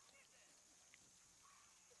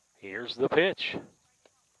 Here's the pitch.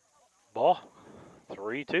 Ball.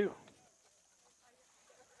 3-2.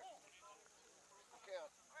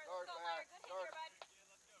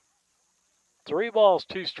 Three balls,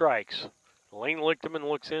 2 strikes. Lane Lichtman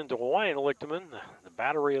looks into Wyatt Lichtman, the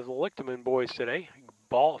battery of the Lichtman boys today.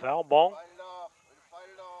 Ball, foul ball.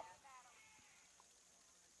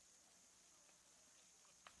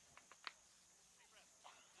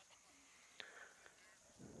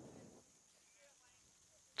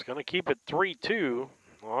 It's going to keep it 3-2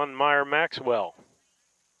 on Meyer Maxwell.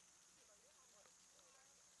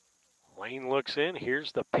 Lane looks in.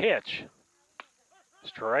 Here's the pitch.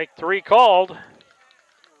 Strike 3 called.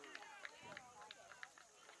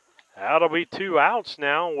 That'll be 2 outs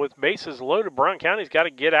now with bases loaded. Brown County's got to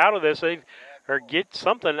get out of this or get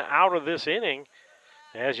something out of this inning.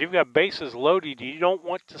 As you've got bases loaded, you don't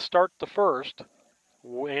want to start the first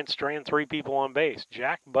and strand 3 people on base.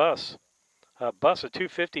 Jack Buss. Buss, a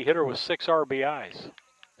 .250 hitter with 6 RBIs.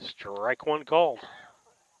 Strike 1 called.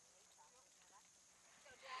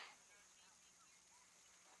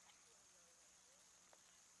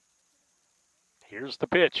 Here's the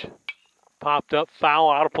pitch. Popped up,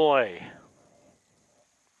 foul, out of play.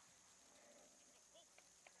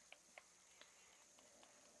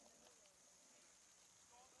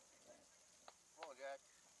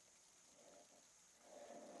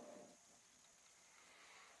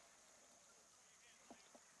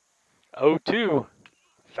 Oh, 2,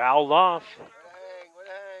 fouled off.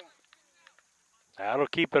 That'll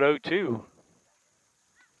keep it 0-2.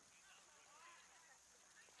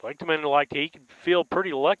 Lichtman he could feel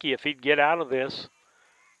pretty lucky if he'd get out of this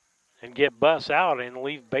and get Buss out and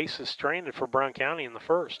leave bases stranded for Brown County in the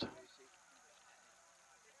first.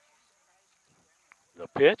 The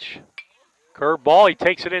pitch. Curve ball, he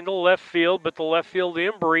takes it into left field, but the left field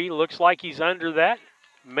Embry looks like he's under that.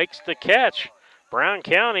 Makes the catch. Brown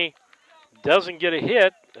County doesn't get a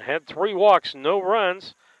hit. Had 3 walks, no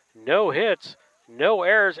runs, no hits, no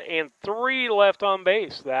errors, and 3 left on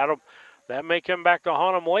base. That may come back to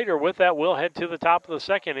haunt them later. With that, we'll head to the top of the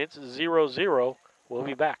second. It's 0-0. We'll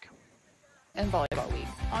be back. And volleyball leagues.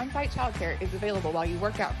 On-site childcare is available while you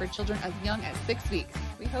work out for children as young as 6 weeks.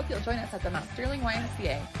 We hope you'll join us at the Mount Sterling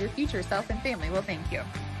YMCA. Your future self and family will thank you.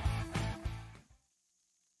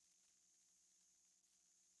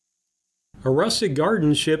 A Rustic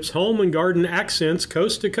Garden ships home and garden accents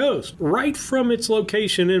coast to coast, right from its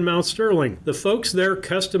location in Mount Sterling. The folks there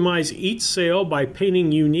customize each sail by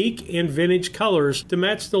painting unique and vintage colors to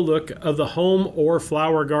match the look of the home or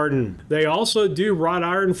flower garden. They also do wrought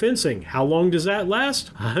iron fencing. How long does that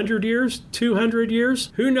last? 100 years? 200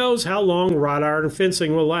 years? Who knows how long wrought iron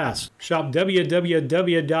fencing will last? Shop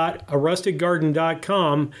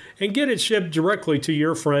www.arusticgarden.com and get it shipped directly to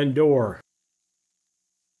your front door.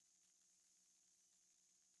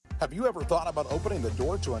 Have you ever thought about opening the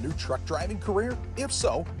door to a new truck driving career? If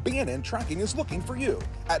so, B&N Trucking is looking for you.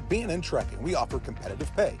 At B&N Trucking, we offer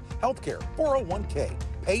competitive pay, healthcare, 401k,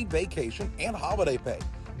 paid vacation, and holiday pay.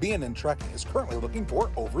 B&N Trucking is currently looking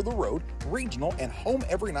for over-the-road, regional, and home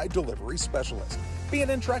every-night delivery specialists.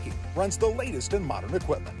 B&N Trucking runs the latest in modern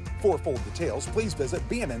equipment. For full details, please visit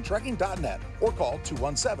bnntrucking.net or call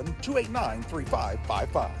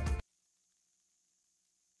 217-289-3555.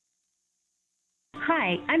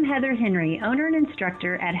 Hi, I'm Heather Henry, owner and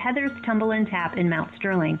instructor at Heather's Tumble and Tap in Mount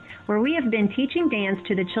Sterling, where we have been teaching dance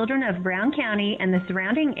to the children of Brown County and the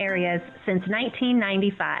surrounding areas since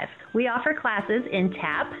 1995. We offer classes in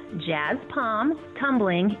tap, jazz palm,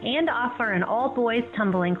 tumbling, and offer an all-boys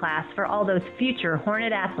tumbling class for all those future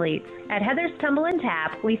Hornet athletes. At Heather's Tumble and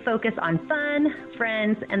Tap, we focus on fun,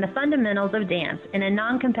 friends, and the fundamentals of dance in a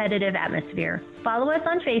non-competitive atmosphere. Follow us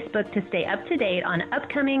on Facebook to stay up to date on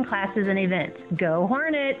upcoming classes and events. Go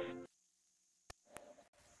Hornets!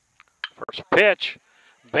 First pitch,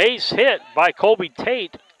 base hit by Colby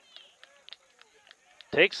Tate.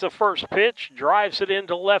 Takes the first pitch, drives it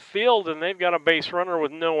into left field, and they've got a base runner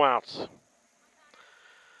with no outs.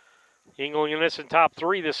 Angling in this in top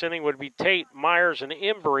three this inning would be Tate, Myers, and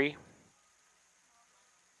Embry.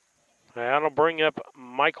 That'll bring up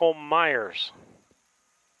Michael Myers.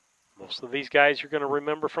 Most of these guys you're going to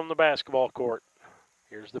remember from the basketball court.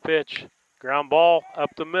 Here's the pitch. Ground ball up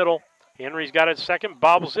the middle. Henry's got it second,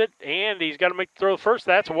 bobbles it, and he's got to make the throw first.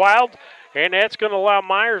 That's wild, and that's going to allow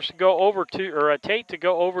Myers to go over to, or Tate to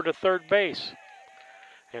go over to third base.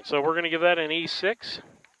 And so we're going to give that an E6.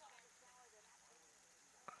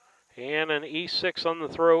 And an E6 on the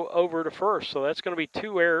throw over to first. So that's going to be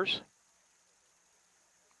 2 errors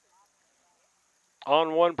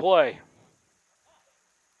on one play.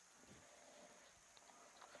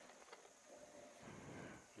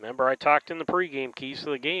 Remember, I talked in the pregame keys to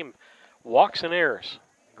the game. Walks and errors.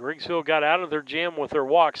 Griggsville got out of their jam with their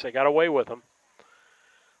walks. They got away with them.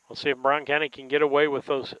 We'll see if Brown County can get away with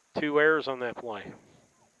those 2 errors on that play.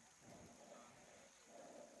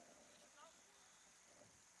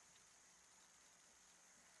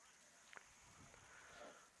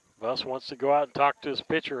 Buss wants to go out and talk to his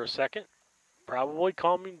pitcher a second. Probably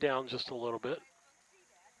calm him down just a little bit.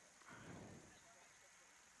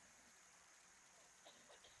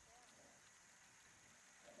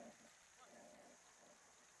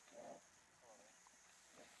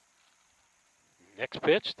 Next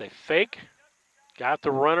pitch, they fake. Got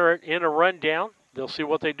the runner in a rundown. They'll see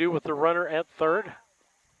what they do with the runner at third.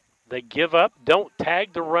 They give up, don't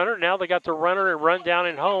tag the runner. Now they got the runner and run down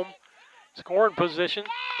and home. Scoring position,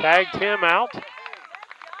 tagged him out.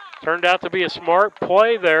 Turned out to be a smart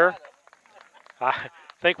play there. I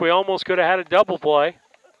think we almost could have had a double play,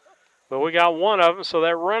 but we got one of them, so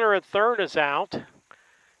that runner at third is out.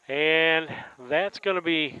 And that's going to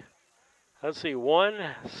be, let's see, 1,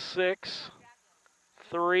 6,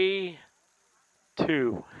 3,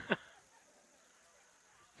 2.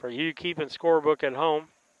 For you keeping scorebook at home.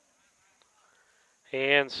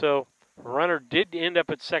 And so runner did end up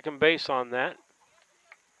at second base on that.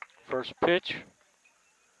 First pitch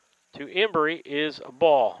to Embry is a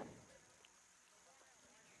ball.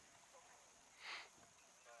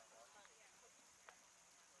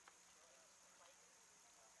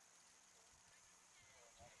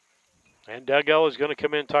 And Doug L is going to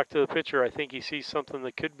come in and talk to the pitcher. I think he sees something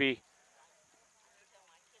that could be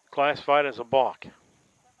classified as a balk.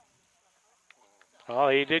 Well,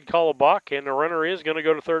 he did call a balk, and the runner is going to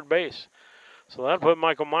go to third base. So that put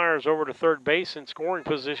Michael Myers over to third base in scoring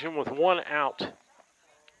position with 1 out.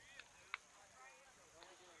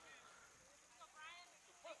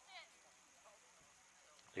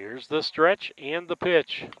 Here's the stretch and the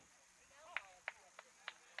pitch.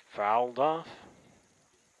 Fouled off.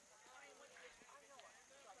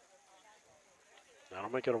 That'll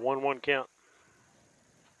make it a 1-1 count.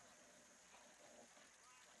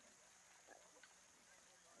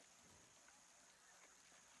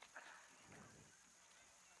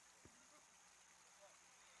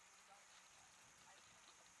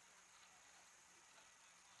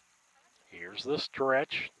 Here's the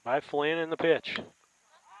stretch by Flynn and the pitch.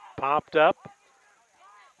 Popped up.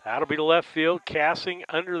 That'll be to left field. Cassing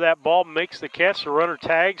under that ball makes the catch. The runner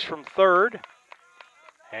tags from third.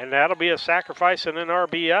 And that'll be a sacrifice and an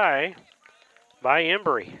RBI by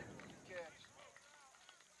Embry.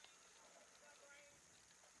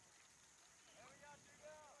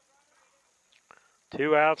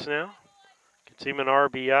 Two outs now. Gets him an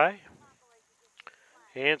RBI.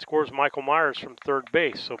 And scores Michael Myers from third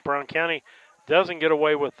base. So Brown County doesn't get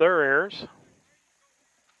away with their errors.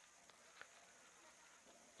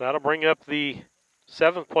 That'll bring up the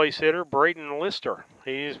 7th place hitter, Braden Lister.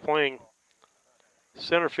 He's playing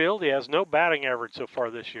center field. He has no batting average so far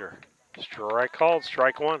this year. Strike called,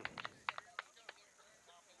 strike one.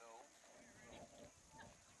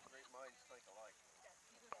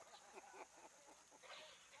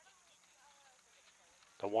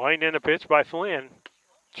 The wind and a pitch by Flynn.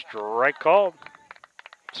 Strike called.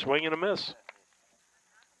 Swing and a miss.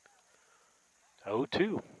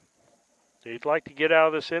 0-2. He'd like to get out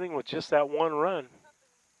of this inning with just that one run.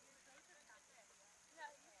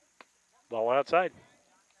 Ball outside.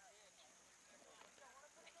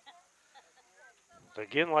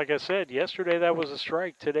 Again, like I said, yesterday that was a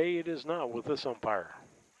strike. Today it is not with this umpire.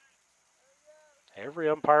 Every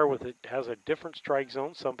umpire with it has a different strike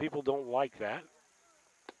zone. Some people don't like that.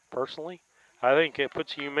 Personally, I think it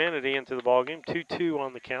puts humanity into the ballgame. 2-2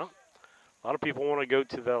 on the count. A lot of people want to go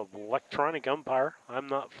to the electronic umpire. I'm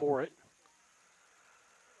not for it.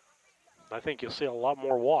 I think you'll see a lot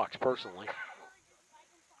more walks, personally.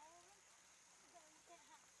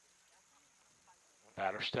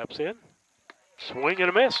 Batter steps in. Swing and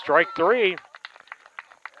a miss. Strike three.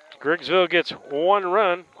 Griggsville gets one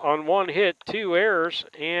run on one hit, 2 errors,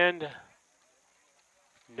 and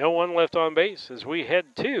no one left on base as we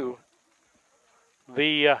head to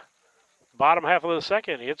the bottom half of the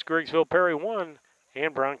second. It's Griggsville Perry 1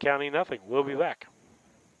 and Brown County nothing. We'll be back.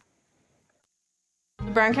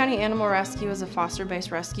 The Brown County Animal Rescue is a foster-based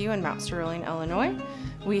rescue in Mount Sterling, Illinois.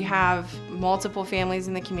 We have multiple families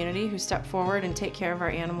in the community who step forward and take care of our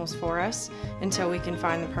animals for us until we can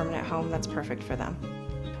find the permanent home that's perfect for them.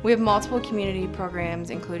 We have multiple community programs,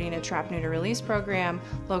 including a trap, neuter, release program,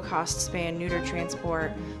 low-cost spay and neuter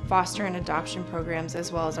transport, foster and adoption programs,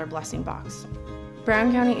 as well as our blessing box.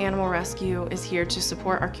 Brown County Animal Rescue is here to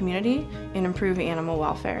support our community and improve animal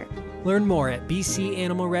welfare. Learn more at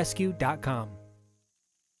bcanimalrescue.com.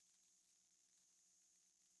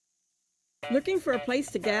 Looking for a place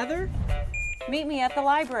to gather? Meet me at the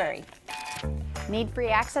library. Need free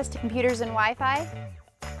access to computers and Wi-Fi?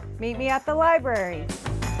 Meet me at the library.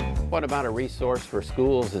 What about a resource for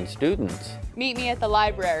schools and students? Meet me at the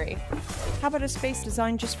library. How about a space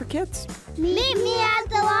designed just for kids? Meet me at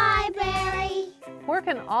the library. Where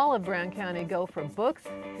can all of Brown County go for books,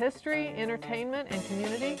 history, entertainment, and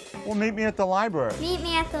community? Well, meet me at the library. Meet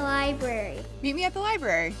me at the library. Meet me at the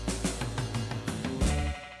library.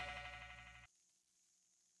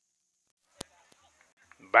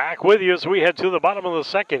 Back with you as we head to the bottom of the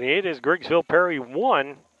second. It is Griggsville Perry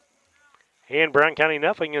 1 and Brown County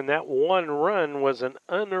nothing, and that one run was an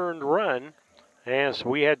unearned run as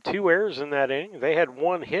we had 2 errors in that inning. They had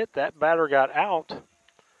 1 hit. That batter got out.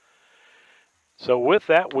 So with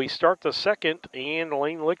that, we start the second, and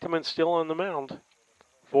Lane Lichtenman still on the mound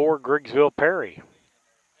for Griggsville Perry.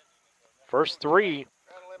 First 3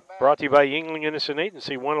 brought to you by Yingling Innocent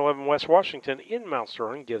Agency, 111 West Washington in Mount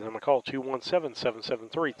Sterling. Give them a call,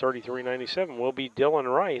 217-773-3397. Will be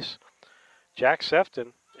Dylan Rice, Jack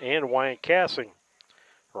Sefton, and Wyatt Cassing.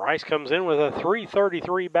 Rice comes in with a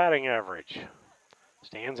 .333 batting average.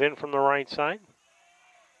 Stands in from the right side.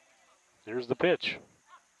 There's the pitch.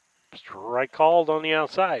 Strike called on the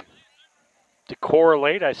outside. To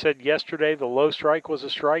correlate, I said yesterday the low strike was a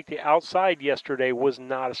strike. The outside yesterday was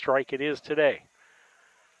not a strike. It is today.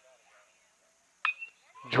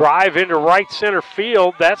 Drive into right center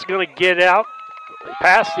field. That's going to get out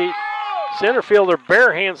past the center fielder,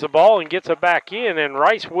 bare hands the ball and gets it back in. And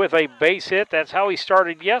Rice with a base hit. That's how he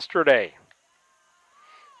started yesterday.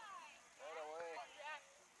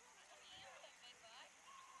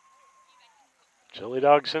 Chili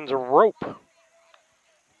Dog sends a rope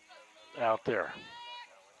out there.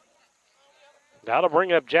 That'll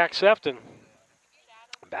bring up Jack Sefton.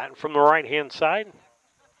 Batting from the right-hand side.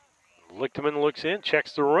 Lichtenman looks in,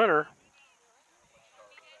 checks the runner.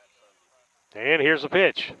 And here's the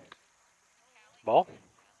pitch. Ball.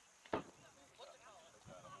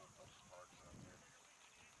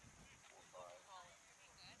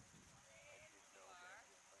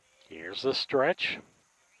 Here's the stretch.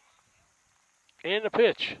 And the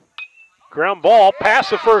pitch. Ground ball past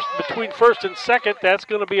the first, between first and second. That's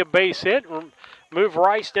going to be a base hit. Move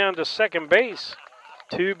Rice down to second base.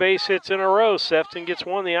 2 base hits in a row. Sefton gets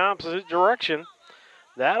one the opposite direction.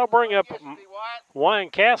 That'll bring up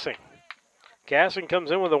Wyan Cassing. Cassing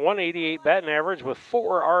comes in with a 188 batting average with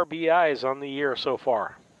 4 RBIs on the year so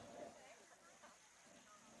far.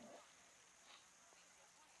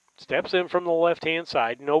 Steps in from the left-hand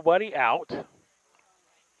side. Nobody out.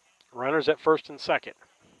 Runners at first and second.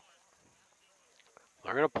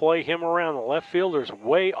 They're going to play him around. The left fielder's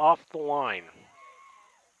way off the line.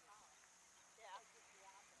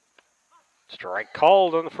 Strike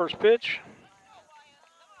called on the first pitch.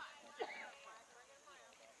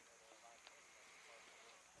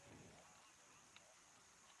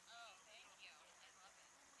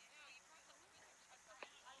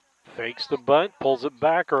 Fakes the bunt, pulls it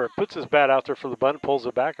back, or puts his bat out there for the bunt, pulls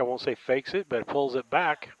it back. I won't say fakes it, but pulls it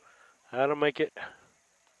back. That'll make it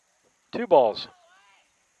 2 balls.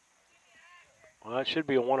 Well, it should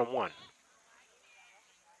be a 1-1.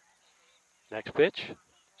 Next pitch,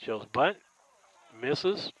 shows bunt,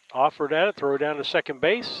 misses, offered at it, throw it down to second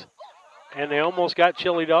base, and they almost got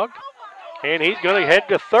Chili Dog. And he's going to head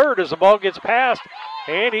to third as the ball gets passed,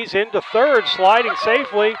 and he's into third, sliding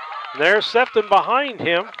safely. There's Sefton behind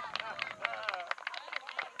him.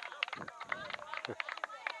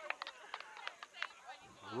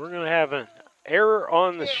 We're going to have an error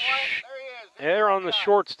on the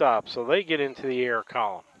shortstop, so they get into the error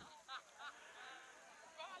column.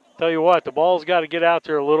 Tell you what, the ball's got to get out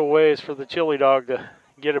there a little ways for the Chili Dog to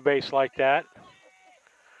get a base like that.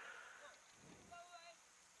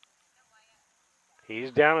 He's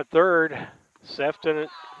down at third. Sefton at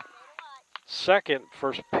second.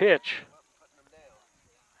 First pitch.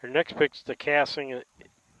 Her next pitch to Cassing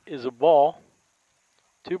is a ball.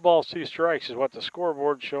 2 balls, 2 strikes is what the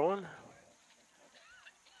scoreboard's showing.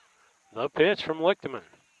 The pitch from Lichtenman.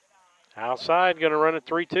 Outside, going to run it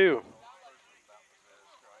 3-2.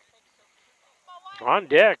 On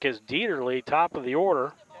deck is Dieterle, top of the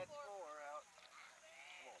order.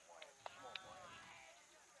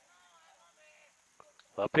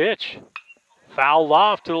 The pitch. Fouled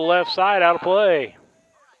off to the left side, out of play.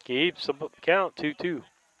 Keeps the count 2-2.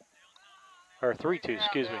 Or 3-2,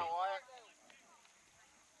 excuse me.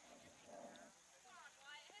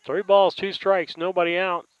 3 balls, 2 strikes, nobody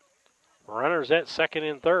out. Runners at second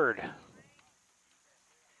and third.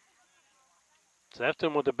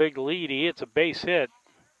 Sefton with a big lead. He hits a base hit.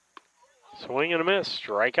 Swing and a miss.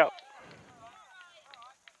 Strikeout.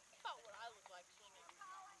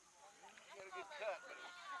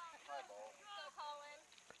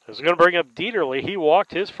 This is going to bring up Dieterle. He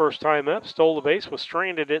walked his first time up, stole the base, was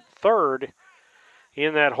stranded at third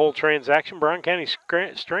in that whole transaction. Brown County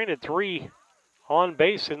stranded 3 on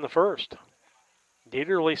base in the first.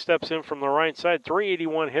 Dieterle steps in from the right side,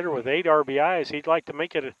 381 hitter with 8 RBIs. He'd like to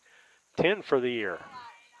make it a 10 for the year.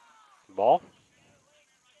 Ball.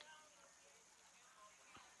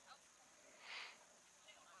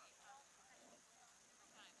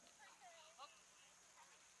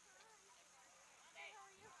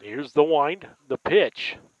 Here's the wind, the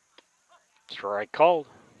pitch. Strike called.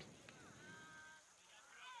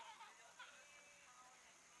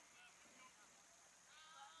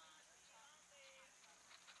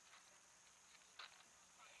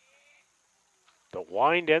 The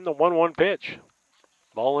wind and the 1-1 pitch.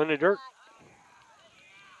 Ball in the dirt.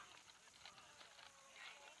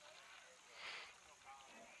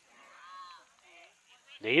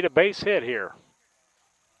 Need a base hit here.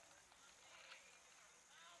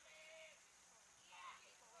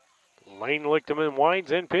 Lane Lichtenman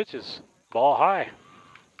winds and pitches. Ball high.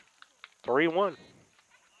 3-1.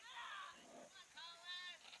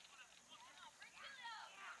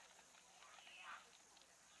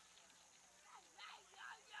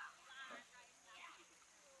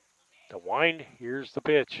 The wind, here's the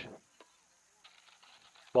pitch.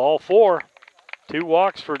 Ball 4. 2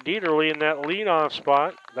 walks for Dieterle in that leadoff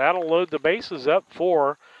spot. That'll load the bases up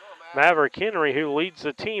for Maverick Henry, who leads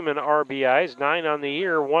the team in RBIs. 9 on the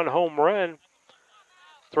year, 1 home run,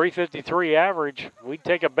 353 average. We'd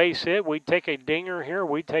take a base hit. We'd take a dinger here.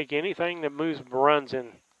 We'd take anything that moves runs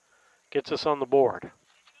and gets us on the board.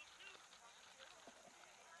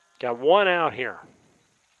 Got 1 out here.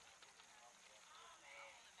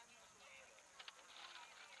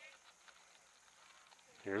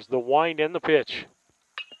 Here's the wind and the pitch.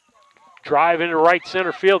 Drive into right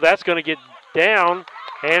center field. That's going to get down,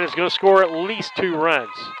 and it's going to score at least 2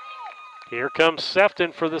 runs. Here comes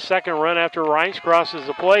Sefton for the second run after Rice crosses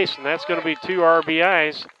the place, and that's going to be 2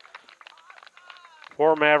 RBIs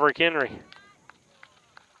for Maverick Henry.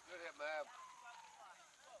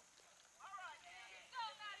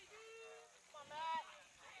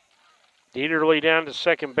 Dieterle down to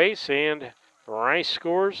second base, and Rice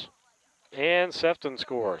scores, and Sefton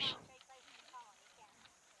scores.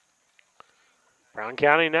 Brown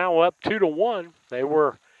County now up 2-1. They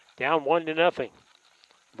were down 1-0.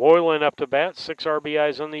 Boylan up to bat, 6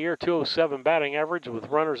 RBIs on the year, 207 batting average with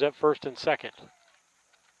runners at first and second.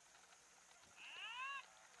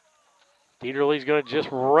 Dieterle's going to just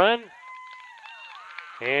run,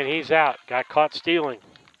 and he's out. Got caught stealing.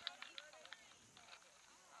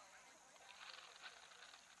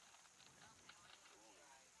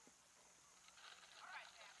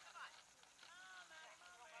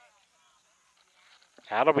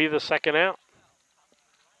 That'll be the second out.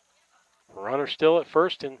 Runner still at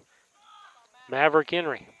first, and Maverick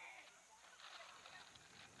Henry.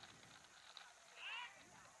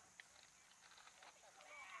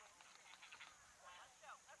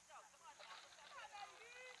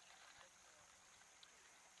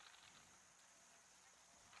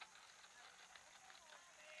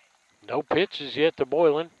 No pitches yet to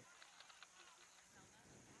Boylan.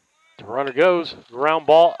 The runner goes, ground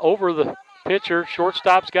ball over the pitcher.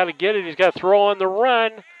 Shortstop's got to get it. He's got to throw on the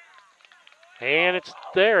run. And it's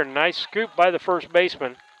there. Nice scoop by the first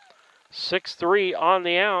baseman. 6-3 on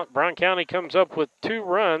the out. Brown County comes up with 2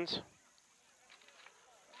 runs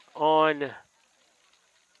on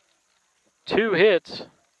 2 hits,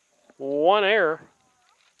 1 error,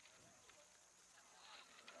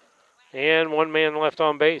 and 1 man left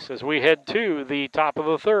on base. As we head to the top of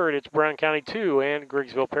the third, it's Brown County 2 and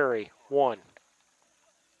Griggsville Perry 1.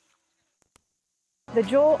 The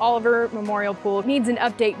Joel Oliver Memorial Pool needs an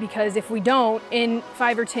update because if we don't, in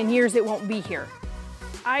 5 or 10 years, it won't be here.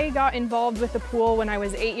 I got involved with the pool when I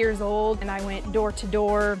was 8 years old, and I went door to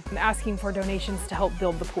door asking for donations to help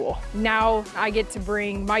build the pool. Now I get to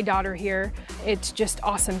bring my daughter here. It's just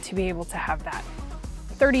awesome to be able to have that.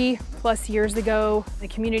 30 plus years ago, the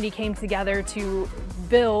community came together to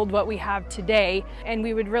build what we have today, and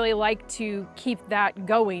we would really like to keep that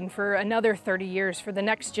going for another 30 years for the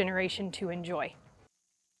next generation to enjoy.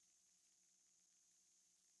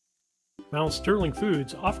 Mount Sterling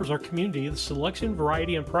Foods offers our community the selection,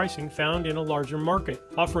 variety, and pricing found in a larger market,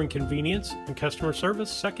 offering convenience and customer service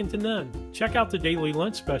second to none. Check out the daily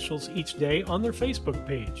lunch specials each day on their Facebook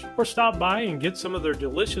page, or stop by and get some of their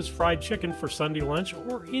delicious fried chicken for Sunday lunch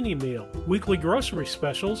or any meal. Weekly grocery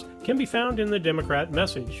specials can be found in the Democrat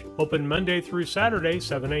Message. Open Monday through Saturday,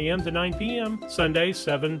 7 a.m. to 9 p.m., Sunday,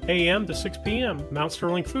 7 a.m. to 6 p.m. Mount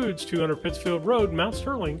Sterling Foods, 200 Pittsfield Road, Mount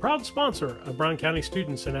Sterling, proud sponsor of Brown County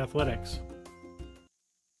students in athletics.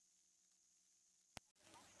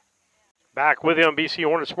 Back with you on BC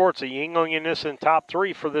Hornet Sports. The Yingling Innocent top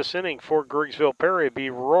 3 for this inning for Griggsville Perry be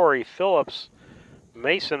Rory Phillips,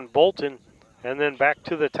 Mason Bolton, and then back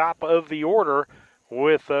to the top of the order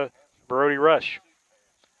with Brody Rush.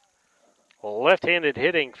 Left-handed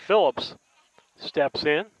hitting Phillips steps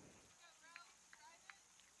in.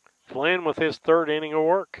 Flynn with his 3rd inning of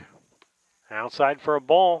work. Outside for a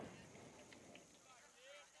ball.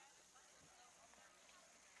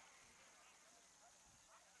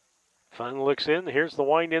 Fun looks in. Here's the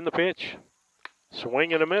wind in the pitch.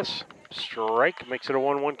 Swing and a miss. Strike makes it a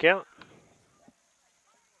 1-1 count.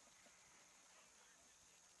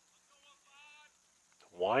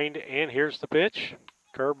 Wind, and here's the pitch.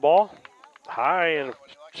 Curveball. High and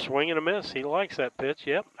swing and a miss. He likes that pitch.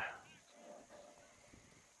 Yep.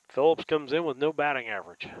 Phillips comes in with no batting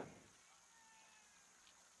average.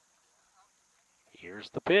 Here's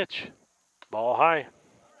the pitch. Ball high.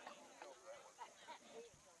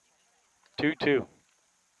 2-2.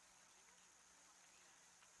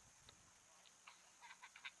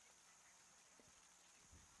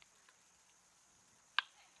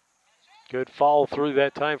 Good follow through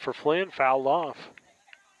that time for Flynn. Fouled off.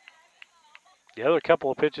 The other couple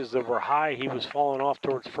of pitches that were high, he was falling off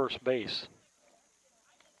towards first base.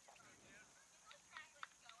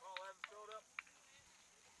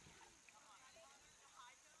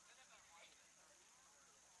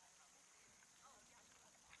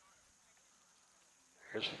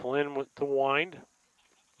 Here's Flynn with the wind.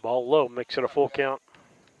 Ball low, makes it a full count.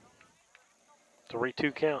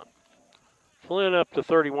 3-2 count. Flynn up to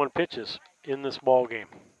 31 pitches in this ball game.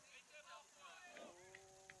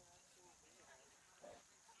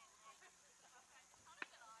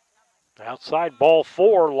 Outside, ball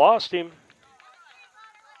 4, lost him.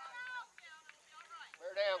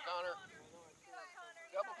 Bear down, Connor.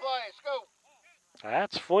 Double play, let's go.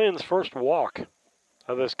 That's Flynn's first walk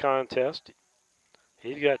of this contest.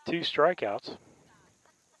 He's got 2 strikeouts.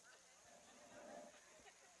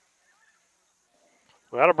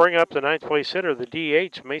 We ought to bring up the 9th place hitter, the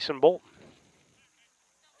DH, Mason Bolton.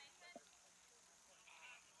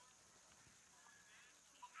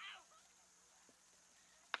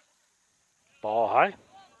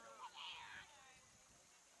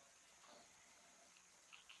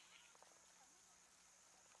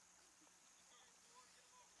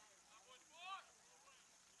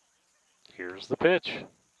 Here's the pitch.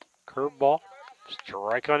 Curveball.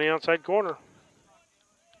 Strike on the outside corner.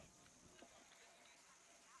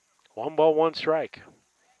 1 ball, 1 strike.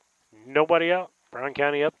 Nobody out. Brown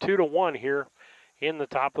County up 2-1 here in the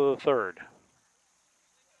top of the third.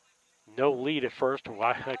 No lead at first.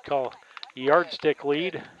 I call yardstick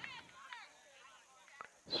lead.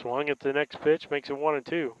 Swung at the next pitch, makes it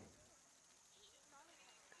 1-2.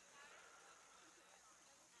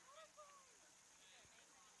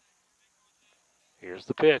 Here's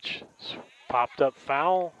the pitch. Popped up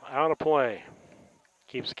foul, out of play.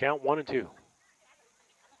 Keeps the count 1-2.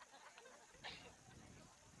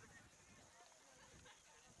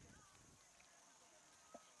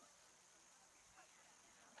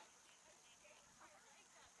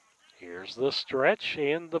 Here's the stretch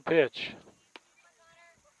and the pitch.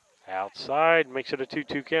 Outside, makes it a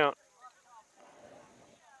 2-2 count.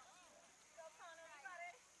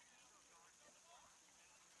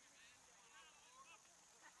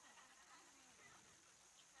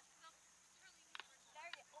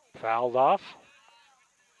 Fouled off.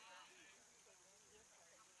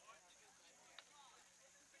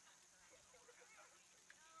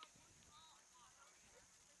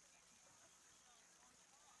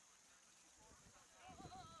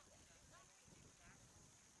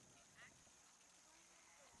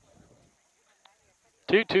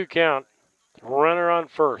 Two count. Runner on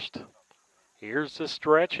first. Here's the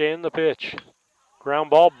stretch and the pitch.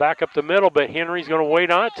 Ground ball back up the middle, but Henry's going to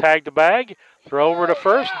wait on it. Tag the bag. Throw over to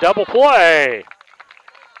first. Double play.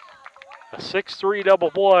 A 6-3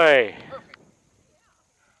 double play.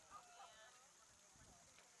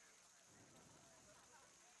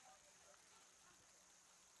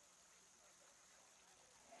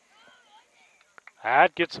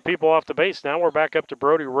 That gets the people off the base. Now we're back up to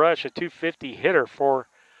Brody Rush, a .250 hitter for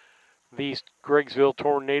these Griggsville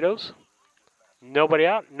Tornadoes. Nobody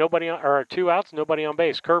out, nobody on, or 2 outs, nobody on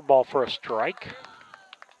base. Curveball for a strike.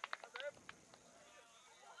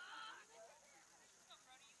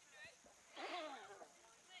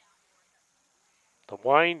 The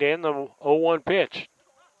wind and the 0-1 pitch.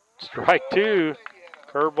 Strike 2.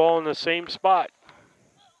 Curveball in the same spot.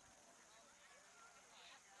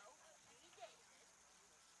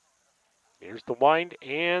 Here's the wind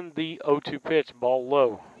and the 0-2 pitch, ball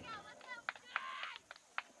low.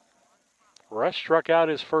 Rush struck out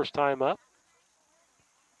his first time up.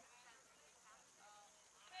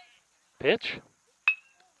 Pitch.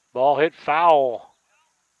 Ball hit foul.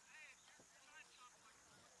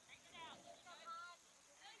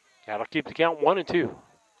 That'll keep the count 1-2.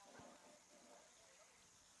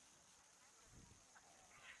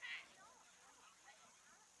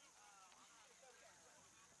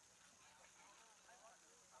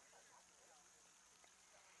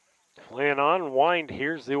 Playing on, wind,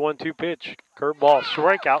 here's the 1-2 pitch. Curveball,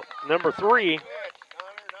 strikeout, number 3.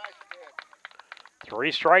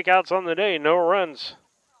 3 strikeouts on the day, no runs,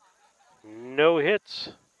 no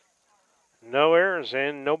hits, no errors,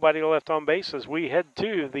 and nobody left on base as we head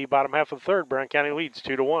to the bottom half of the third. Brown County leads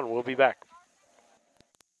 2-1. We'll be back.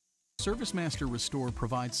 ServiceMaster Restore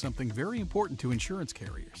provides something very important to insurance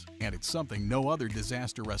carriers, and it's something no other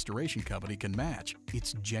disaster restoration company can match.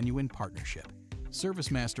 It's genuine partnership.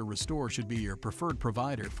 ServiceMaster Restore should be your preferred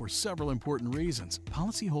provider for several important reasons.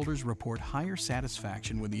 Policyholders report higher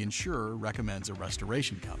satisfaction when the insurer recommends a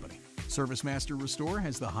restoration company. ServiceMaster Restore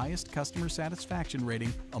has the highest customer satisfaction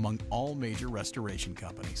rating among all major restoration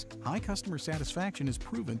companies. High customer satisfaction is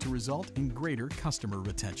proven to result in greater customer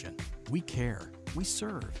retention. We care, we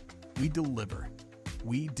serve, we deliver,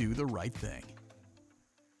 we do the right thing.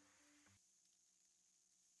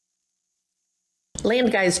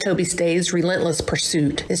 Land Guy's Toby Stay's relentless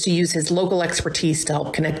pursuit is to use his local expertise to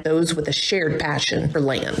help connect those with a shared passion for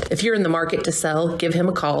land. If you're in the market to sell, give him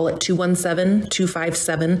a call at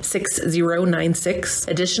 217-257-6096.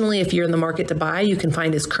 Additionally, if you're in the market to buy, you can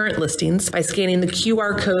find his current listings by scanning the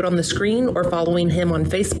QR code on the screen or following him on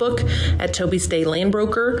Facebook at Toby Stay Land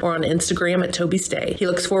Broker or on Instagram at Toby Stay. He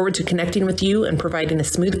looks forward to connecting with you and providing a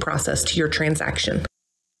smooth process to your transaction.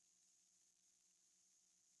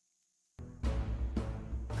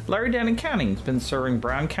 Larry Denton County has been serving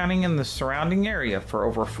Brown County and the surrounding area for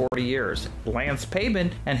over 40 years. Lance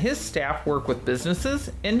Pabin and his staff work with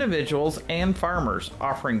businesses, individuals, and farmers,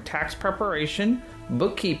 offering tax preparation,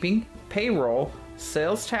 bookkeeping, payroll,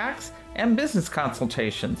 sales tax, and business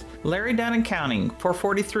consultations. Larry Denton County,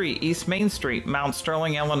 443 East Main Street, Mount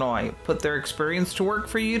Sterling, Illinois. Put their experience to work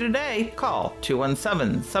for you today. Call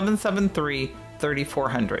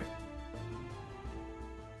 217-773-3400.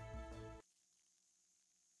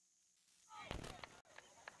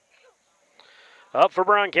 Up for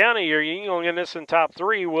Brown County, your youngest in top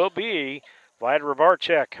three will be Vlad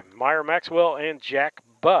Rybarczyk, Meyer Maxwell, and Jack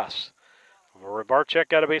Buss. Rybarczyk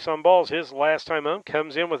got a base on balls his last time up,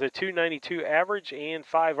 comes in with a .292 average and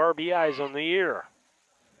 5 RBIs on the year.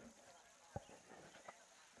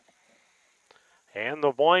 And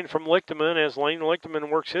the blind from Lichtenman as Lane Lichtenman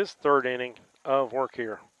works his third inning of work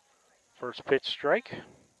here. First pitch strike.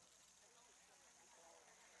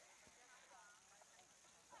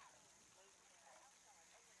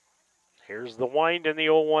 Here's the wind and the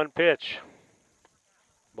 0-1 pitch.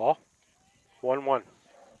 Ball, 1-1.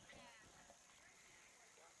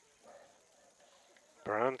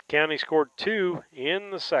 Brown County scored 2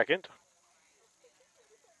 in the second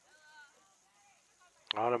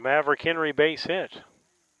on a Maverick Henry base hit.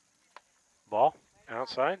 Ball,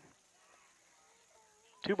 outside.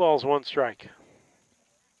 2 balls, 1 strike.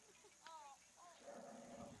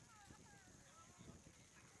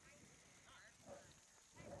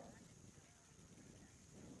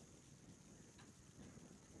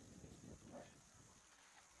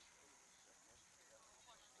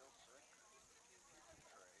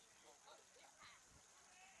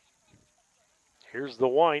 Here's the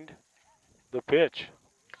wind, the pitch.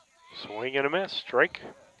 Swing and a miss, strike.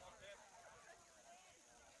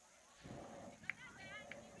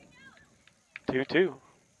 Two.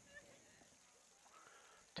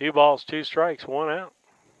 2 balls, 2 strikes, 1 out.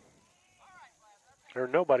 Or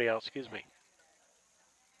nobody out, excuse me.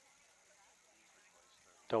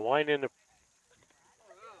 The wind in the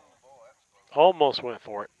almost went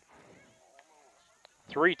for it.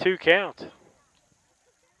 3-2 count.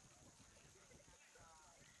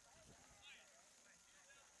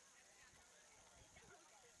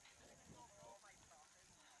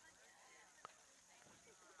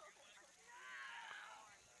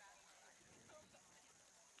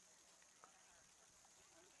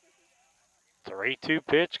 The 3-2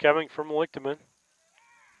 pitch coming from Lichtenman.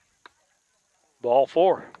 Ball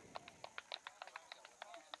 4.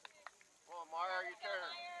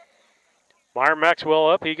 Meyer Maxwell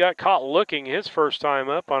up. He got caught looking his first time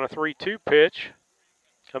up on a 3-2 pitch.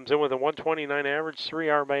 Comes in with a 129 average, 3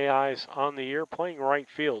 RBIs on the year, playing right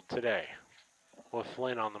field today with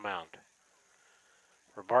Flynn on the mound.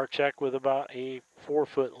 Rybarczyk with about a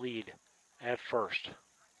 4-foot lead at first.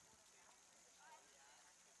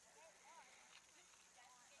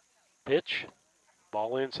 Pitch,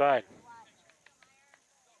 ball inside.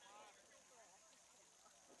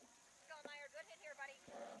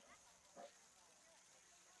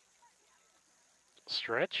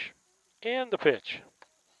 Stretch, and the pitch.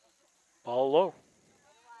 Ball low.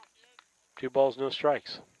 2 balls, no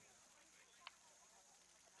strikes.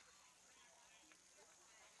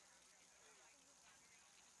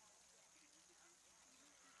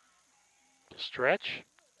 Stretch,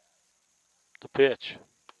 the pitch.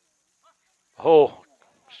 Oh,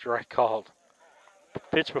 strike called. The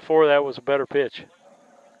pitch before that was a better pitch.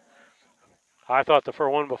 I thought the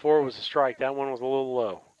first one before was a strike. That one was a little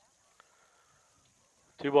low.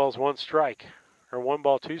 2 balls, 1 strike. Or 1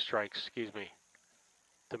 ball, 2 strikes, excuse me,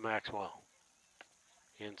 to Maxwell.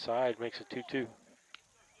 Inside makes it 2-2.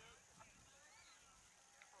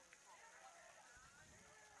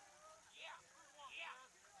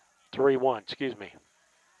 Three one, excuse me.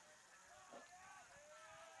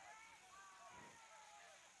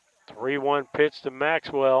 3-1 pitch to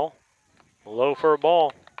Maxwell. Low for a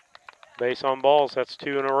ball. Base on balls, that's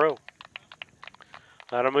 2 in a row.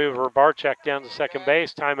 That'll move Rybarczyk down to second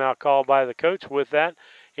base. Timeout called by the coach. With that,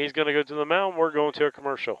 he's going to go to the mound. We're going to a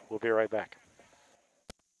commercial. We'll be right back.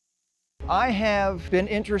 I have been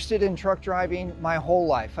interested in truck driving my whole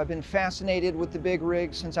life. I've been fascinated with the big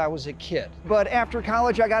rigs since I was a kid. But after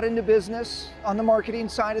college, I got into business on the marketing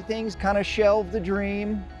side of things, kind of shelved the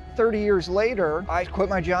dream. 30 years later, I quit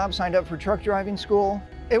my job, signed up for truck driving school.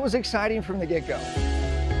 It was exciting from the get-go.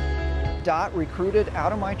 Dot recruited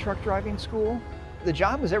out of my truck driving school. The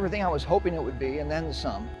job was everything I was hoping it would be, and then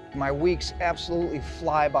some. My weeks absolutely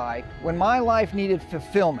fly by. When my life needed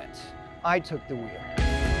fulfillment, I took the wheel.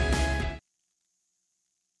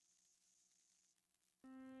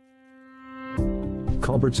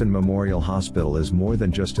 Culbertson Memorial Hospital is more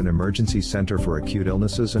than just an emergency center for acute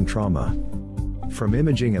illnesses and trauma. From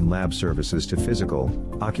imaging and lab services to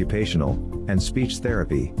physical, occupational, and speech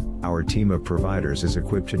therapy, our team of providers is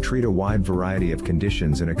equipped to treat a wide variety of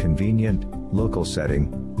conditions in a convenient, local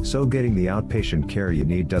setting, so getting the outpatient care you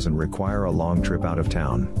need doesn't require a long trip out of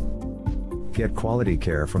town. Get quality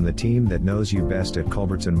care from the team that knows you best at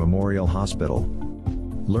Culbertson Memorial Hospital.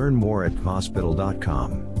 Learn more at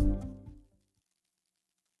hospital.com.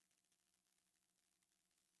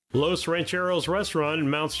 Los Rancheros Restaurant in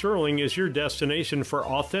Mount Sterling is your destination for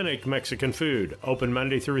authentic Mexican food. Open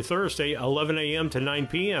Monday through Thursday, 11 a.m. to 9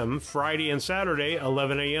 p.m., Friday and Saturday,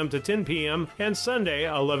 11 a.m. to 10 p.m., and Sunday,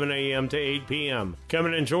 11 a.m. to 8 p.m. Come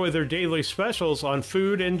and enjoy their daily specials on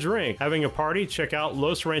food and drink. Having a party? Check out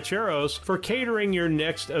Los Rancheros for catering your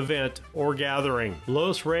next event or gathering.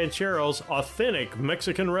 Los Rancheros Authentic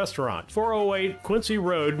Mexican Restaurant, 408 Quincy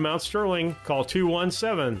Road, Mount Sterling. Call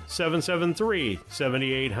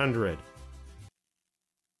 217-773-7800.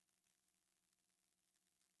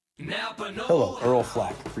 Hello, Earl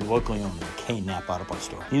Flack for your locally owned McKay Napa Auto Parts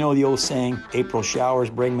store. You know the old saying, April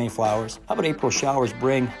showers bring May flowers? How about April showers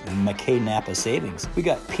bring McKay Napa savings? We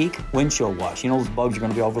got peak windshield wash. You know those bugs are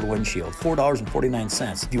going to be all over the windshield.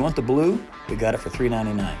 $4.49. If you want the blue, we got it for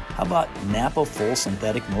 $3.99. How about Napa full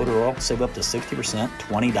synthetic motor oil? Save up to 60%,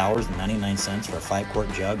 $20.99 for a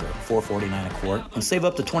 5-quart jug or $4.49 a quart. And save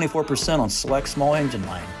up to 24% on select small engine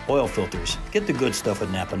line oil filters. Get the good stuff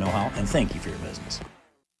with Napa know-how, and thank you for your business.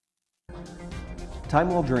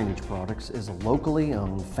 Timewell Drainage Products is a locally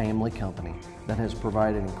owned family company that has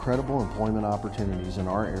provided incredible employment opportunities in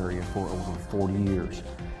our area for over 40 years.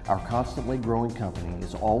 Our constantly growing company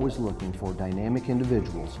is always looking for dynamic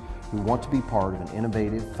individuals who want to be part of an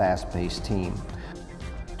innovative, fast-paced team.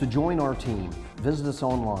 To join our team, visit us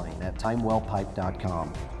online at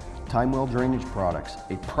timewellpipe.com. Timewell Drainage Products,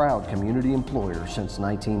 a proud community employer since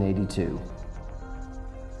 1982.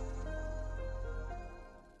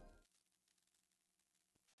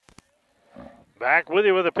 Back with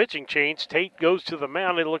you with a pitching change. Tate goes to the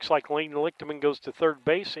mound. It looks like Lane Lichtman goes to third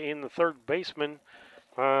base, and the third baseman,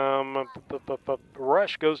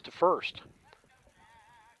 Rush, goes to first.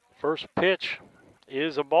 First pitch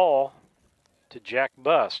is a ball to Jack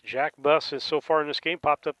Buss. Jack Buss has so far in this game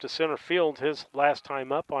popped up to center field his last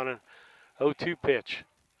time up on an 0-2 pitch.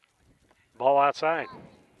 Ball outside.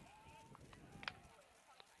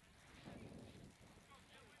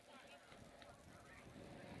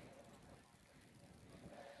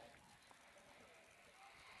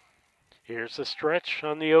 Here's the stretch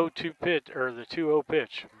on the 0-2 pitch, or the 2-0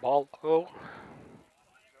 pitch. Ball low.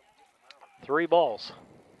 3 balls.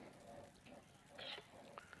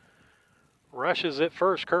 Rush is at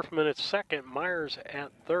first, Kerfman at second, Myers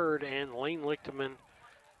at third, and Lane Lichtman,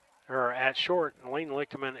 or at short, and Lane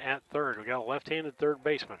Lichtman at third. We got a left-handed third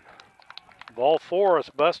baseman. Ball 4 as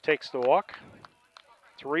Buss takes the walk.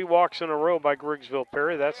 3 walks in a row by Griggsville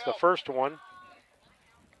Perry. That's the first one.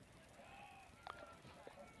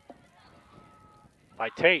 By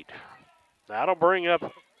Tate. That'll bring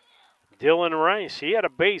up Dylan Rice. He had a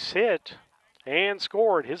base hit and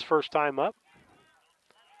scored his first time up.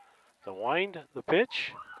 The wind, the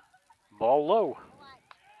pitch, ball low.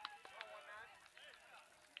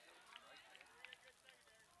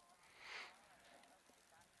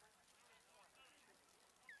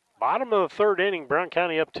 Bottom of the third inning, Brown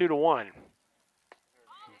County up 2-1.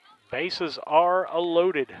 Bases are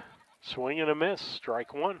loaded. Swing and a miss,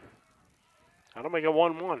 strike one. That'll make it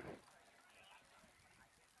 1-1.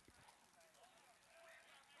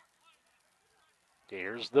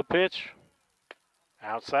 Here's the pitch.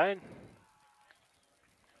 Outside.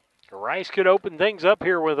 Rice could open things up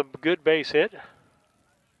here with a good base hit.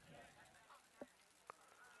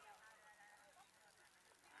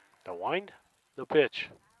 The wind, the pitch.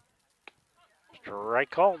 Strike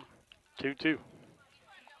called. 2-2.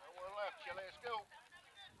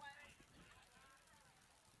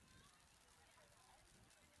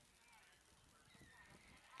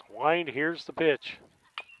 Wind, here's the pitch.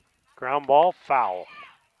 Ground ball, foul.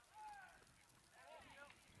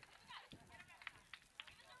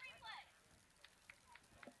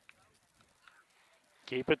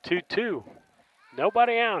 Keep it 2-2.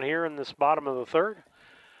 Nobody out here in this bottom of the third,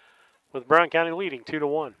 with Brown County leading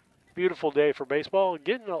 2-1. Beautiful day for baseball.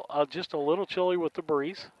 Getting just a little chilly with the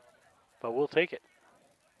breeze, but we'll take it.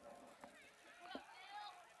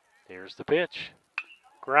 Here's the pitch.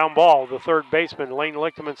 Ground ball, the third baseman, Lane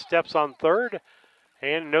Lichtman, steps on third,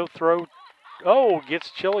 and no throw. Oh,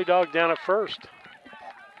 gets Chili Dog down at first.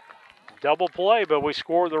 Double play, but we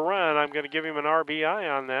score the run. I'm going to give him an RBI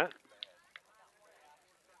on that.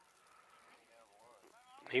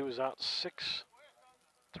 He was out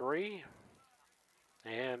 6-3,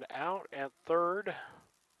 and out at third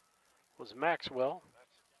was Maxwell.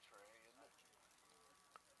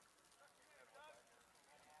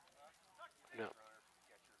 No.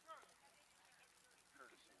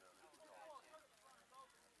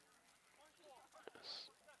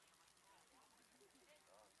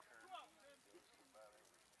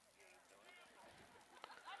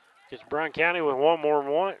 Gets Brown County with one more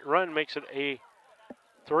run, makes it a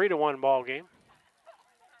 3-1 ball game.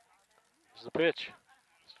 Here's the pitch.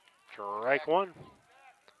 Strike one.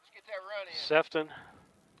 Let's get that run in. Sefton.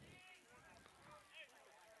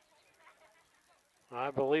 I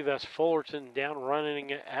believe that's Fullerton down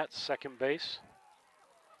running at second base.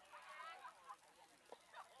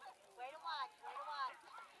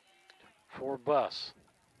 For Buss.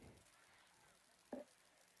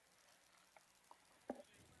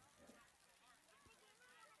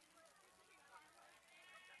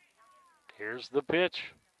 Here's the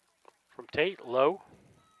pitch from Tate, low.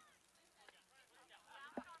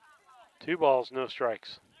 2 balls, no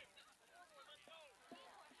strikes.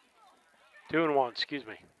 2-1, excuse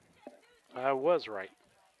me. I was right.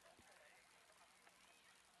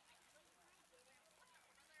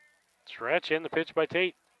 Stretch and the pitch by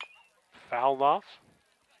Tate. Fouled off.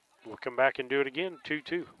 We'll come back and do it again,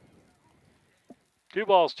 2-2. 2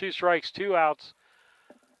 balls, 2 strikes, 2 outs.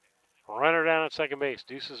 Runner down at second base.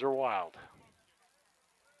 Deuces are wild.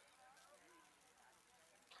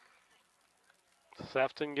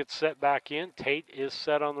 Sefton gets set back in. Tate is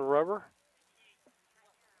set on the rubber.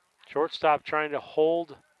 Shortstop trying to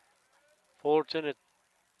hold Fullerton at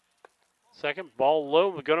second. Ball low.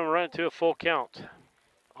 We're going to run into a full count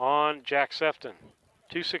on Jack Sefton.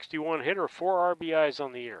 261 hitter, 4 RBIs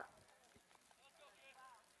on the year.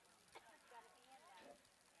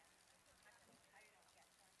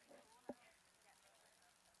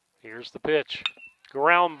 Here's the pitch.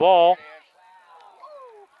 Ground ball.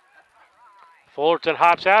 Fullerton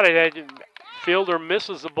hops out. Fielder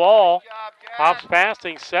misses the ball. Hops past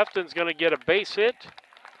him. Sefton's going to get a base hit,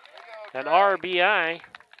 an RBI,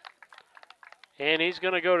 and he's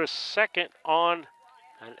going to go to second on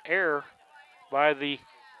an error by the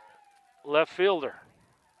left fielder.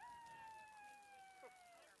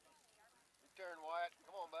 Good turn, Wyatt.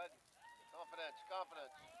 Come on, bud. Confidence,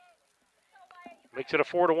 confidence. Makes it a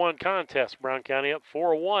 4-1 contest. Brown County up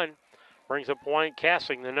 4-1. Brings up Wayne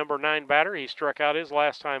Cassing, the number 9 batter. He struck out his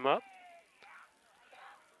last time up.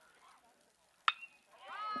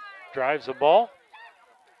 Drives the ball.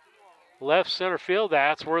 Left center field,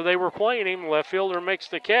 that's where they were playing him. Left fielder makes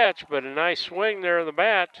the catch, but a nice swing there in the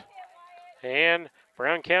bat. And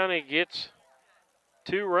Brown County gets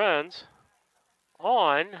 2 runs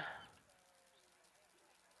on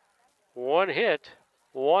 1 hit,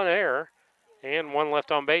 1 error, and 1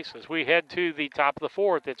 left on base. As we head to the top of the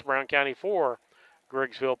 4th, it's Brown County 4,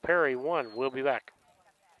 Griggsville Perry 1. We'll be back.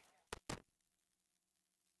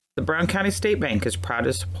 The Brown County State Bank is proud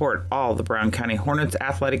to support all the Brown County Hornets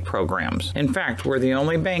athletic programs. In fact, we're the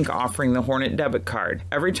only bank offering the Hornet debit card.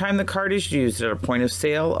 Every time the card is used at a point of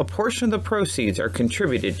sale, a portion of the proceeds are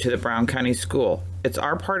contributed to the Brown County School. It's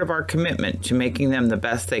our part of our commitment to making them the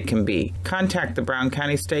best they can be. Contact the Brown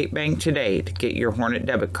County State Bank today to get your Hornet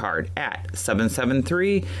debit card at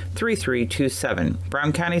 773-3327.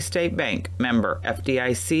 Brown County State Bank, member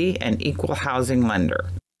FDIC and equal housing lender.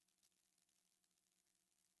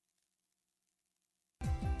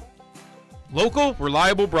 Local,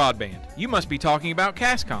 reliable broadband. You must be talking about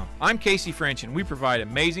Cascom. I'm Casey French, and we provide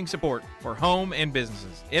amazing support for home and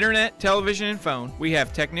businesses. Internet, television, and phone. We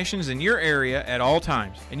have technicians in your area at all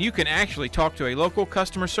times, and you can actually talk to a local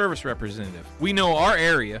customer service representative. We know our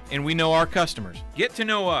area, and we know our customers. Get to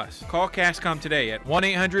know us. Call Cascom today at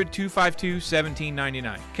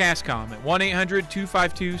 1-800-252-1799. Cascom at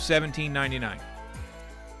 1-800-252-1799.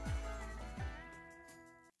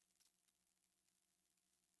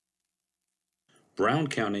 Brown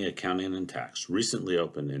County Accounting and Tax recently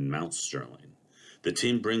opened in Mount Sterling. The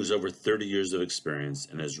team brings over 30 years of experience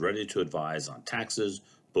and is ready to advise on taxes,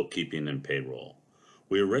 bookkeeping, and payroll.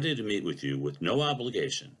 We are ready to meet with you with no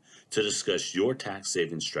obligation to discuss your tax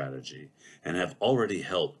saving strategy and have already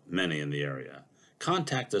helped many in the area.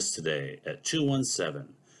 Contact us today at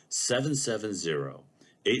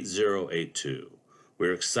 217-770-8082.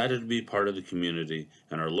 We're excited to be part of the community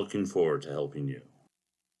and are looking forward to helping you.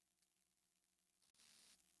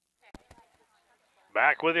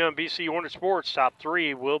 Back with you on BC Hornet Sports. Top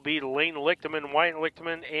 3 will be Lane Lichterman, Wyatt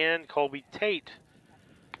Lichterman, and Colby Tate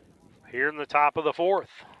here in the top of the 4th.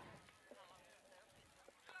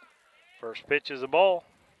 First pitch is a ball.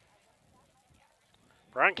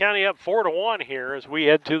 Brown County up 4-1 here as we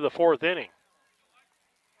head to the 4th inning.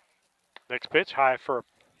 Next pitch, high for a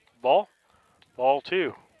ball. Ball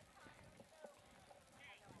 2.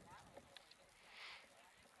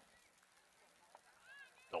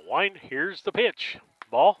 The wind, here's the pitch.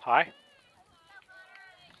 Ball, high.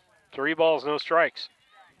 3 balls, no strikes.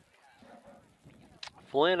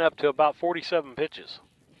 Flynn up to about 47 pitches.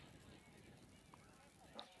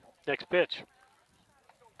 Next pitch.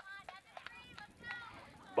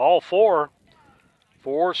 Ball 4.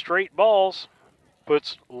 4 straight balls.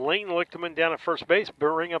 Puts Lane Lichterman down at first base,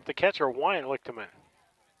 bring up the catcher, Wyatt Lichterman.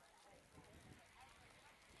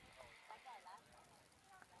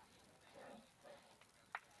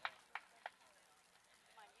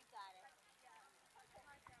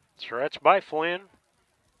 Stretch by Flynn.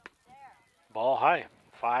 Ball high.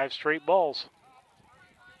 5 straight balls.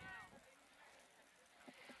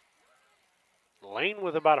 Lane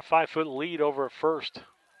with about a 5-foot lead over at first.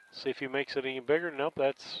 See if he makes it any bigger. Nope,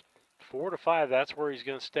 that's 4-5. That's where he's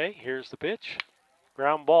going to stay. Here's the pitch.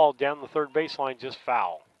 Ground ball down the third baseline, just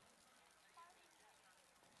foul.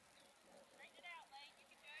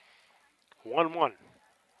 1-1.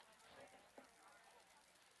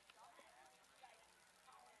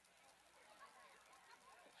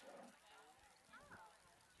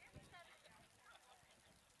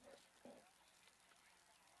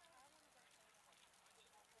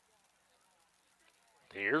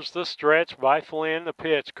 Here's the stretch by Flynn. The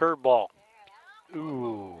pitch, curveball.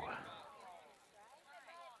 Ooh.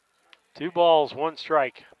 2 balls, 1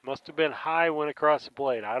 strike. Must have been high when across the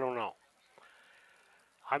plate. I don't know.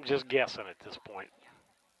 I'm just guessing at this point.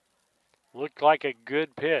 Looked like a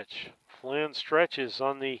good pitch. Flynn stretches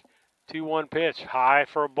on the 2-1 pitch. High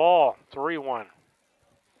for a ball. 3-1. Don't lose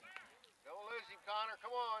him, Connor.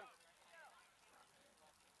 Come on.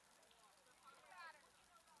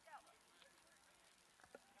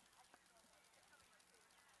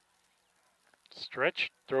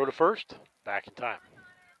 Stretch, throw to first. Back in time.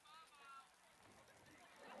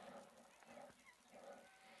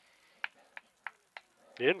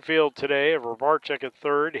 Infield today of Rabarchuk at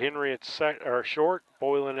third, Henry at short,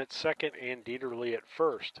 Boylan at second, and Dieterle at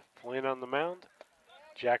first. Flynn on the mound.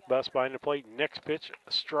 Jack Buss behind the plate. Next pitch,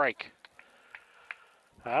 a strike.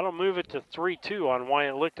 That'll move it to 3-2 on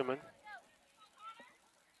Wyatt Lichterman.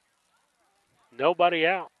 Nobody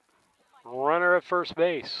out. Runner at first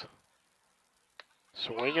base.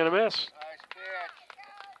 Swing and a miss.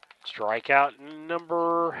 Strikeout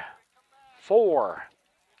number 4.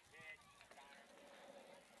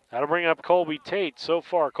 That'll bring up Colby Tate. So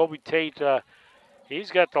far, Colby Tate,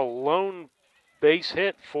 he's got the lone base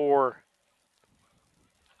hit for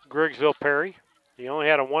Griggsville Perry. He only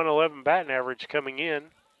had a 111 batting average coming in.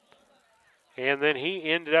 And then he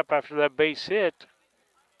ended up, after that base hit,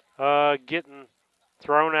 getting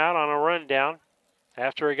thrown out on a rundown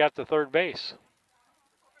after he got to third base.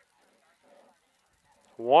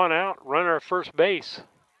 1 out, runner at first base.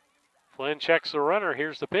 Flynn checks the runner.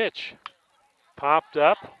 Here's the pitch. Popped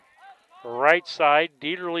up. Right side.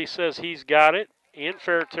 Dieterle says he's got it. In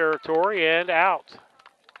fair territory and out.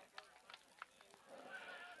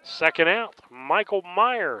 Second out, Michael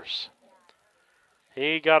Myers.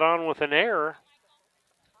 He got on with an error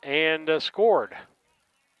and scored.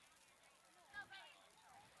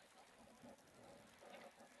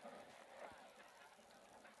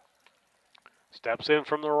 Steps in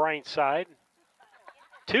from the right side.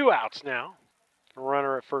 2 outs now.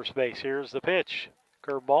 Runner at first base. Here's the pitch.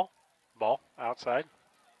 Curveball. Ball outside.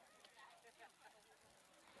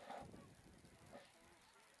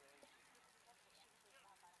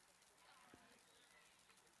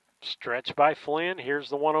 Stretch by Flynn. Here's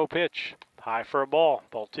the 1-0 pitch. High for a ball.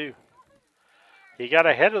 Ball 2. He got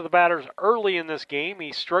ahead of the batters early in this game.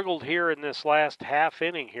 He struggled here in this last half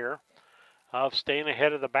inning here of staying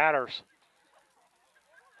ahead of the batters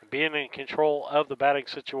and being in control of the batting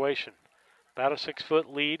situation. About a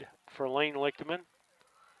 6-foot lead for Lane Lichterman.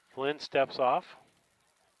 Flynn steps off.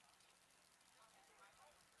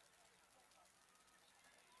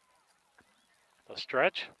 The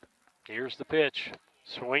stretch. Here's the pitch.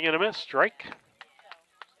 Swing and a miss. Strike.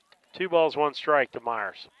 2 balls, 1 strike to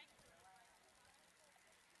Myers.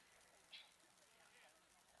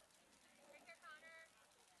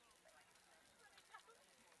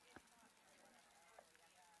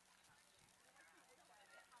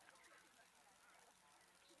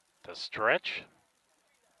 The stretch.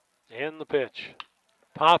 And the pitch.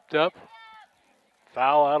 Popped up.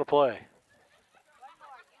 Foul out of play.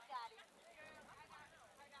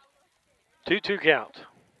 2-2 count.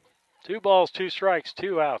 2 balls, 2 strikes,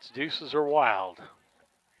 2 outs. Deuces are wild.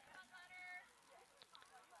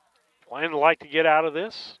 Flynn would like to get out of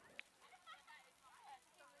this.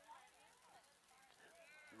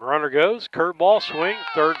 Runner goes. Curveball swing.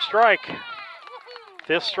 3rd strike.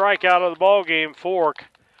 5th strike out of the ball game for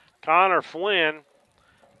Connor Flynn.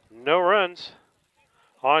 No runs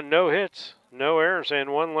on no hits, no errors,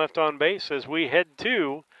 and 1 left on base as we head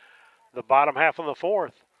to the bottom half of the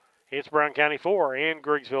 4th. It's Brown County 4 and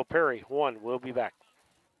Griggsville Perry 1. We'll be back.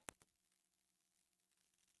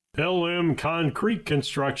 LM Concrete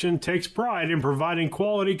Construction takes pride in providing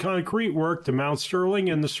quality concrete work to Mount Sterling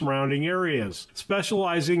and the surrounding areas,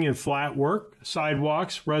 specializing in flat work,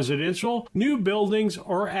 sidewalks, residential, new buildings,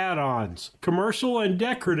 or add-ons, commercial and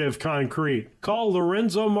decorative concrete. Call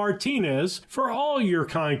Lorenzo Martinez for all your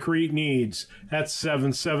concrete needs at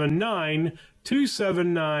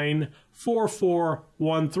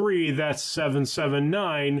 779-279-4413. That's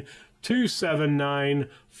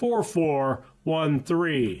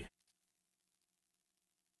 779-279-4413.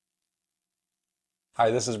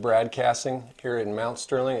 Hi, this is Brad Cassing here in Mount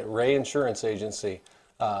Sterling at Ray Insurance Agency.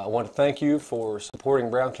 I want to thank you for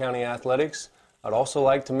supporting Brown County Athletics. I'd also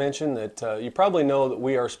like to mention that you probably know that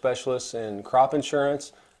we are specialists in crop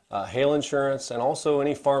insurance, hail insurance, and also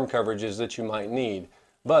any farm coverages that you might need.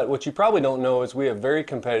 But what you probably don't know is we have very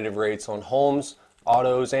competitive rates on homes,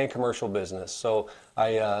 autos, and commercial business. So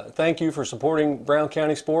I thank you for supporting Brown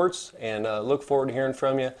County sports and look forward to hearing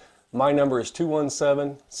from you. My number is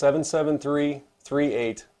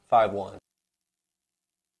 217-773-3851.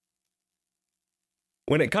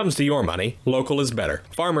 When it comes to your money, local is better.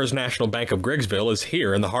 Farmers National Bank of Griggsville is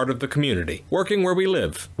here in the heart of the community, working where we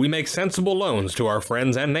live. We make sensible loans to our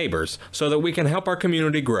friends and neighbors so that we can help our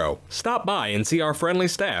community grow. Stop by and see our friendly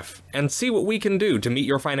staff and see what we can do to meet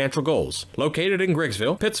your financial goals. Located in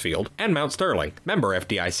Griggsville, Pittsfield, and Mount Sterling. Member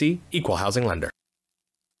FDIC, Equal Housing Lender.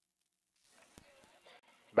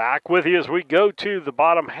 Back with you as we go to the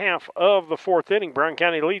bottom half of the fourth inning. Brown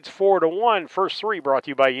County leads 4-1. First three brought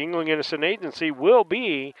to you by Yingling Innocent Agency will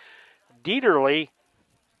be Dieterle,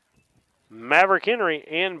 Maverick Henry,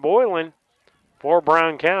 and Boylan for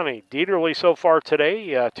Brown County. Dieterle so far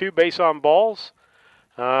today, 2 base on balls.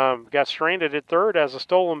 Got stranded at third as a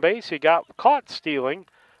stolen base. He got caught stealing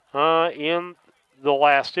in the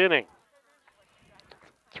last inning.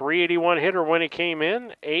 381 hitter when he came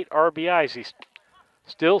in, 8 RBIs. He's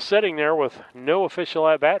still sitting there with no official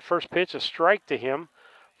at-bat. First pitch, a strike to him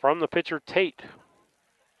from the pitcher, Tate.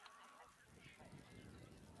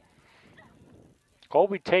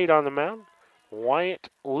 Colby Tate on the mound. Wyatt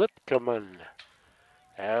Lipkeman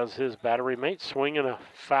as his battery mate, swinging a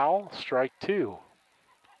foul, strike 2.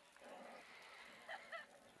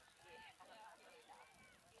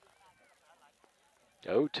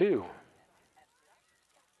 Oh, 2.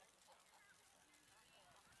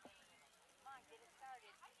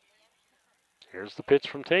 Here's the pitch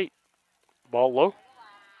from Tate. Ball low.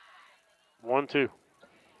 1-2. The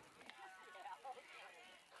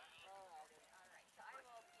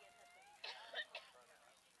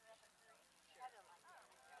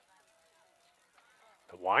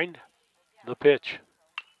wind. The pitch.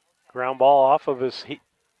 Ground ball off of his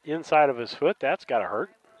inside of his foot. That's got to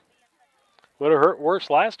hurt. Would have hurt worse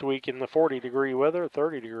last week in the 40-degree weather,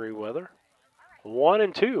 30-degree weather.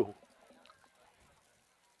 1-2.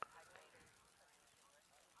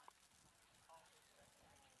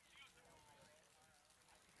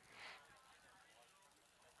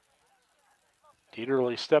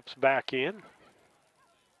 Dieterle steps back in.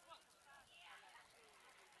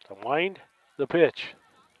 The wind, the pitch.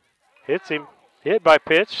 Hits him. Hit by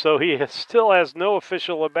pitch, so he still has no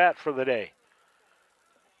official at bat for the day.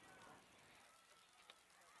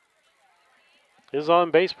 His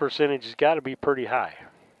on-base percentage has got to be pretty high.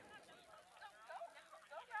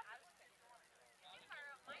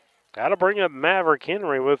 Got to bring up Maverick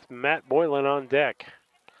Henry with Matt Boylan on deck.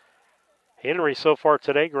 Henry so far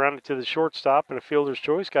today grounded to the shortstop and a fielder's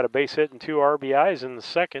choice. Got a base hit and 2 RBIs in the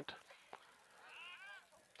second.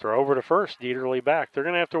 Throw over to first. Dieterle back. They're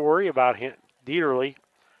going to have to worry about Dieterle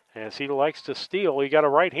as he likes to steal. He got a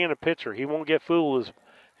right-handed pitcher. He won't get fooled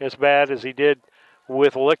as bad as he did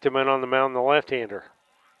with Lichtenman on the mound, the left-hander.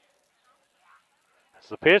 That's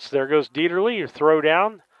the pitch. There goes Dieterle. Throw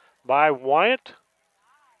down by Wyatt.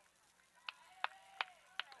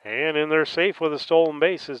 And in there safe with a stolen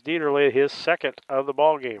base is Dieterle, his second of the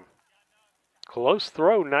ball game. Close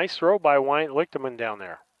throw. Nice throw by Wyatt Lichtenman down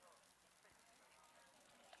there.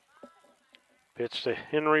 Pitch to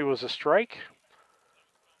Henry was a strike.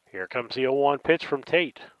 Here comes the 0-1 pitch from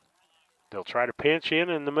Tate. They'll try to pinch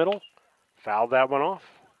in the middle. Fouled that one off.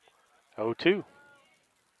 0-2.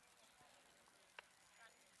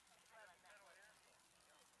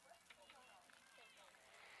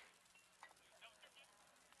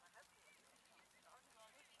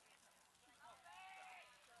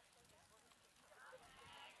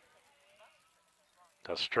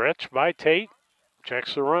 A stretch by Tate.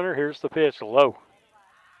 Checks the runner. Here's the pitch. Low.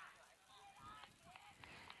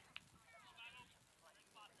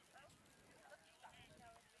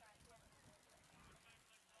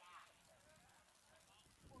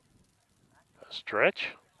 A stretch.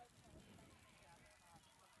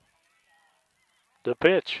 The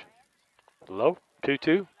pitch. Low,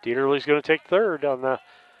 2-2. Dieterle's going to take third on the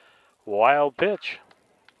wild pitch.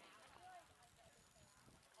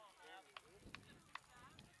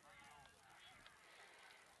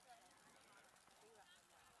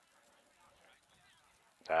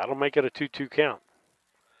 That'll make it a 2-2 count.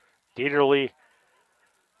 Dieterle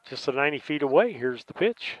just 90 feet away. Here's the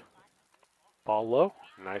pitch. Ball low.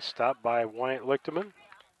 Nice stop by Wyatt Lichterman.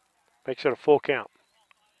 Makes it a full count.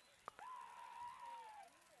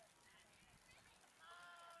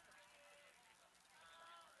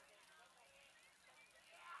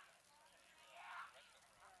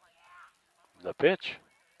 The pitch.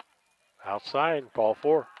 Outside, ball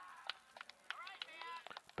 4.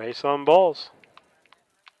 Base on balls.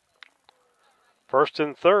 First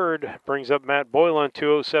and third brings up Matt Boylan,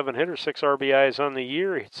 207 hitter, 6 RBIs on the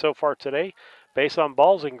year so far today. Base on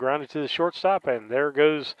balls and grounded to the shortstop, and there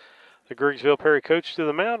goes the Griggsville Perry coach to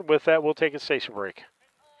the mound. With that, we'll take a station break.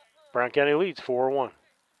 Brown County leads 4-1.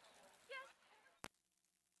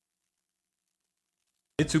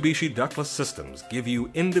 Mitsubishi ductless systems give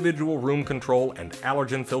you individual room control and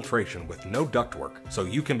allergen filtration with no ductwork, so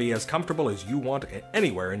you can be as comfortable as you want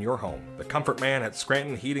anywhere in your home. The Comfort Man at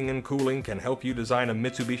Scranton Heating and Cooling can help you design a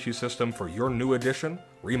Mitsubishi system for your new addition,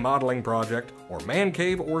 remodeling project, or man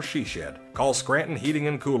cave or she shed. Call Scranton Heating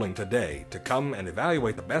and Cooling today to come and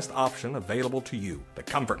evaluate the best option available to you. The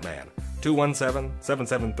Comfort Man,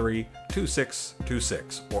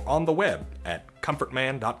 217-773-2626, or on the web at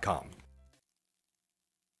comfortman.com.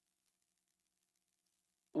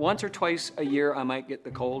 Once or twice a year, I might get the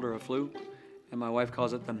cold or a flu, and my wife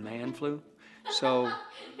calls it the man flu. So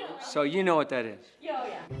you know what that is. Yeah.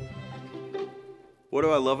 What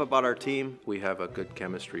do I love about our team? We have a good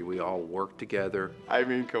chemistry. We all work together. I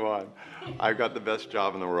mean, come on. I've got the best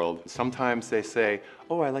job in the world. Sometimes they say,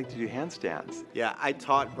 oh, I like to do handstands. Yeah, I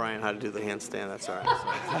taught Brian how to do the handstand. That's all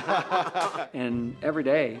right. And every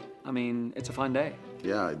day, I mean, it's a fun day.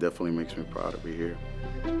 Yeah, it definitely makes me proud to be here.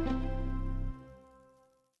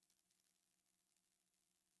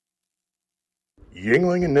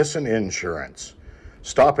 Yingling and Nissen Insurance.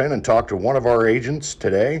 Stop in and talk to one of our agents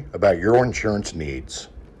today about your insurance needs.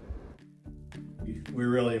 We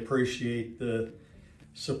really appreciate the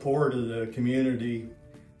support of the community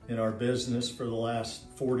in our business for the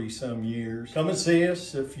last 40-some years. Come and see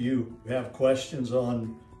us if you have questions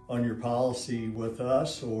on your policy with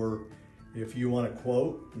us, or if you want a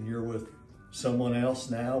quote and you're with someone else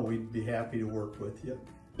now, we'd be happy to work with you.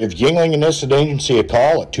 Give Yingling and Nissen Agency a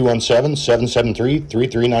call at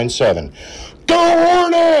 217-773-3397. Go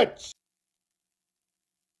Hornets!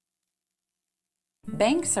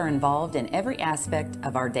 Banks are involved in every aspect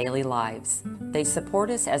of our daily lives. They support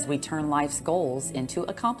us as we turn life's goals into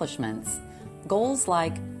accomplishments. Goals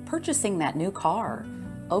like purchasing that new car,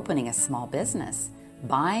 opening a small business,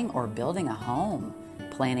 buying or building a home,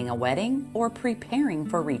 planning a wedding, or preparing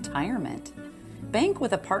for retirement. Bank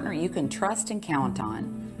with a partner you can trust and count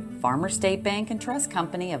on. Farmer State Bank and Trust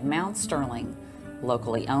Company of Mount Sterling.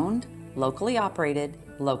 Locally owned, locally operated,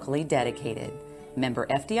 locally dedicated. Member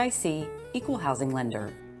FDIC, Equal Housing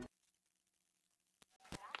Lender.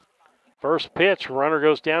 First pitch, runner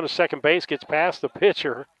goes down to second base, gets past the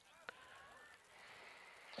pitcher.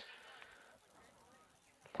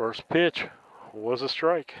 First pitch was a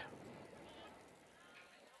strike.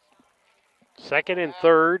 Second and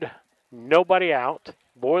third, nobody out.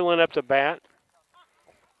 Boylan up to bat.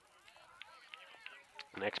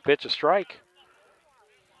 Next pitch, a strike.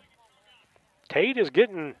 Tate is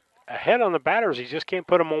getting ahead on the batters. He just can't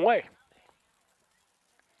put them away.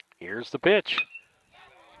 Here's the pitch.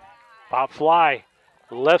 Pop fly.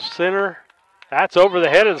 Left center. That's over the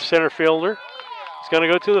head of the center fielder. It's going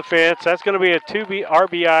to go to the fence. That's going to be a 2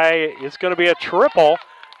 RBI. It's going to be a triple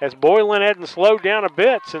as Boylan hadn't slowed down a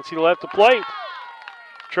bit since he left the plate.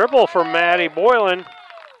 Triple for Matty Boylan.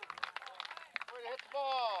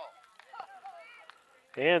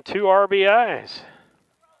 And 2 RBIs.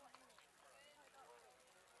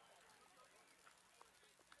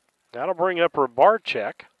 That'll bring up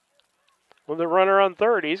Rybarczyk with the runner on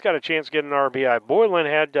third. He's got a chance to get an RBI. Boylan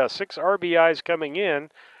had 6 RBIs coming in.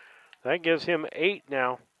 That gives him 8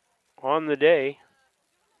 now on the day.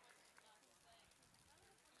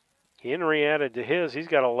 Henry added to his. He's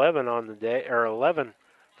got 11 on the day, or 11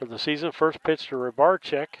 for the season. First pitch to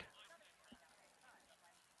Rybarczyk.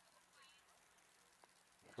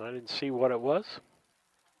 I didn't see what it was.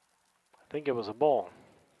 I think it was a ball.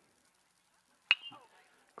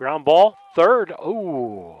 Ground ball, third.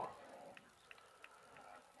 Ooh.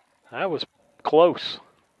 That was close.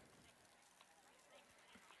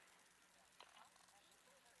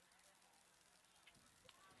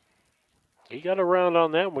 He got around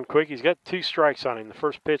on that one quick. He's got 2 strikes on him. The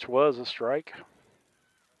first pitch was a strike.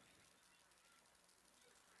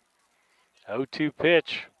 0-2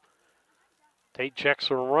 pitch. Tate checks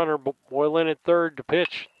the runner. Boyle in at third to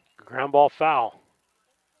pitch. Ground ball foul.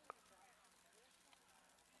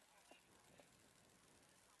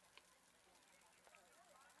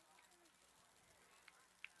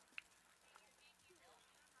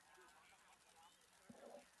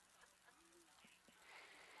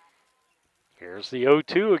 Here's the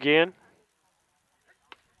 0-2 again.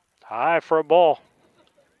 High for a ball.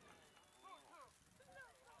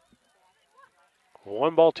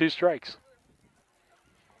 1 ball, 2 strikes.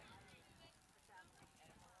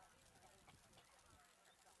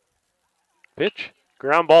 Pitch.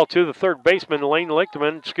 Ground ball to the third baseman, Lane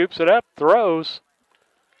Lichtman. Scoops it up, throws.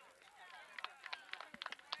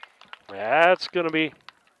 That's going to be...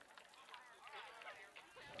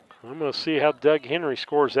 I'm going to see how Doug Henry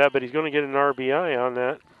scores that, but he's going to get an RBI on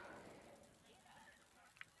that.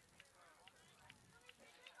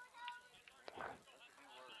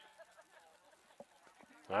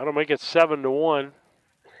 That'll make it 7-1.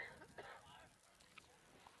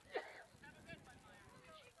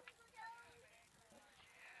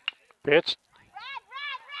 Pitch.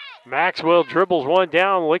 Maxwell dribbles one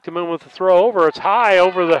down. Lichtman with the throw over. It's high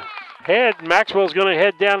over the head. Maxwell's going to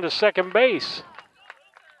head down to second base.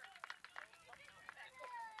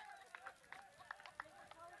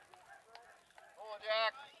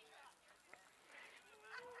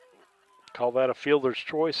 Call that a fielder's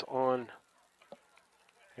choice on.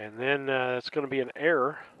 And then it's going to be an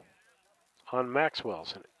error on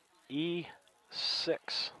Maxwell's. An E6.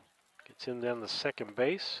 Gets him down to second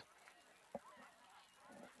base.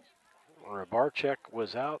 Rabarchek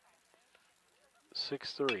was out.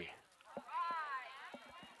 6-3.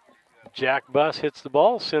 Jack Buss hits the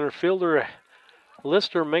ball. Center fielder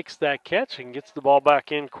Lister makes that catch and gets the ball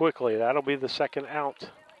back in quickly. That'll be the second out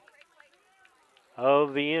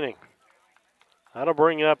of the inning. That'll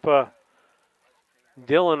bring up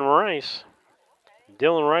Dylan Rice.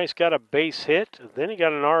 Dylan Rice got a base hit. Then he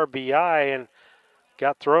got an RBI and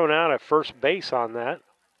got thrown out at first base on that.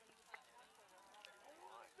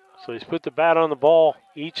 So he's put the bat on the ball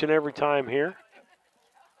each and every time here.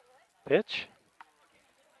 Pitch.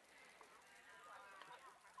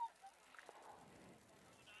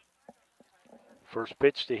 First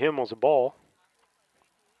pitch to him was a ball.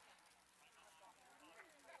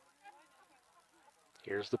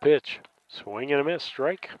 Here's the pitch. Swing and a miss.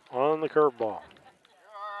 Strike on the curveball.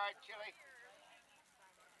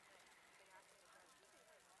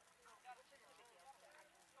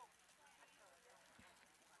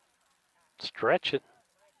 Stretch it.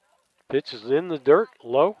 Pitch is in the dirt,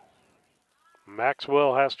 low.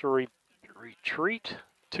 Maxwell has to retreat.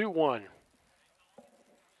 2-1.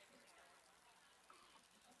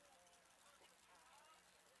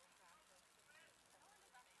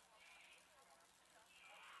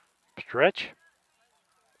 Stretch.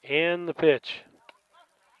 And the pitch.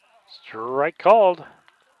 Strike called.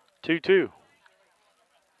 2-2.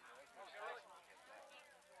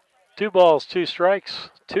 2 balls, 2 strikes,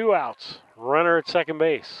 2 outs. Runner at second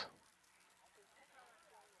base.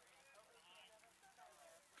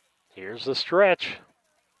 Here's the stretch.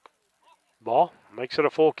 Ball makes it a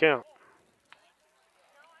full count.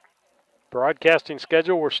 Broadcasting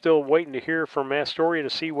schedule, we're still waiting to hear from Astoria to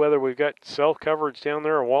see whether we've got cell coverage down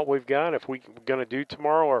there or what we've got, if we're going to do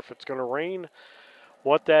tomorrow or if it's going to rain,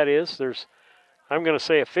 what that is. There's, I'm going to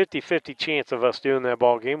say, a 50-50 chance of us doing that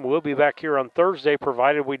ball game. We'll be back here on Thursday,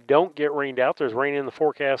 provided we don't get rained out. There's rain in the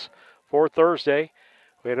forecast for Thursday.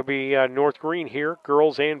 It'll be North Green here,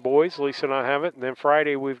 girls and boys. Lisa and I have it. And then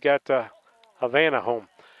Friday we've got Havana home.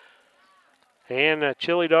 And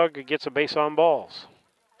Chili Dog gets a base on balls.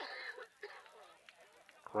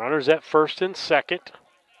 Runners at first and second.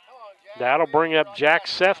 That'll bring up Jack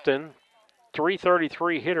Sefton,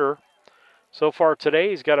 333 hitter. So far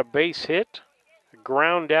today, he's got a base hit, a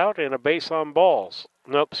ground out, and a base on balls.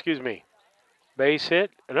 Nope, excuse me. Base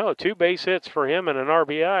hit. No, 2 base hits for him and an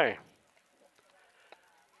RBI.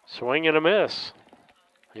 Swing and a miss.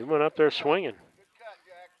 He went up there swinging.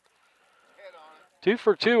 2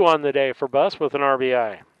 for 2 on the day for Buss with an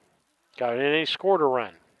RBI. Got in, he scored a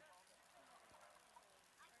run.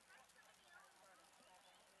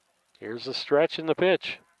 Here's the stretch and the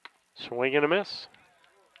pitch. Swing and a miss.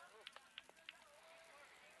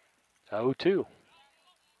 0-2.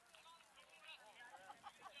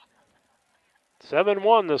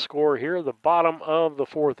 7-1 the score here, the bottom of the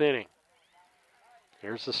 4th inning.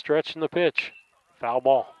 Here's the stretch and the pitch. Foul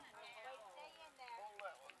ball.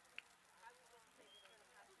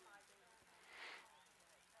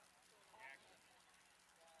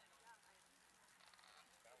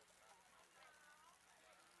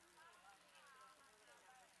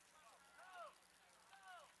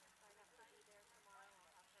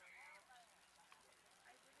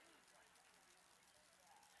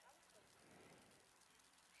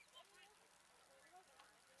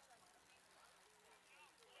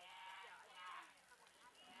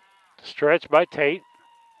 Stretch by Tate.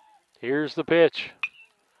 Here's the pitch.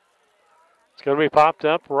 It's going to be popped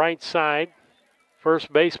up right side.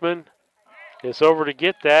 First baseman is over to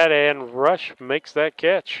get that, and Rush makes that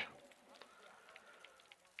catch.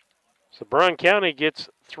 So Brown County gets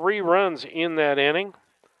 3 runs in that inning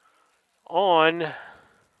on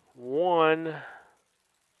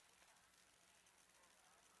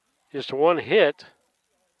just one hit,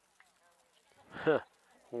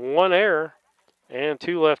 1 error, and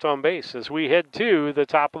 2 left on base. As we head to the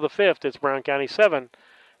top of the 5th, it's Brown County 7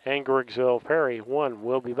 and Griggsville Perry 1.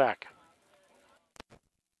 We'll be back.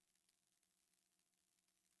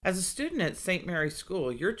 As a student at St. Mary's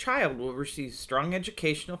School, your child will receive strong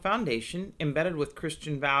educational foundation embedded with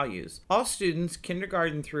Christian values. All students,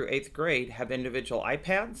 kindergarten through 8th grade, have individual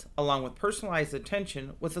iPads, along with personalized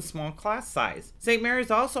attention with a small class size. St. Mary's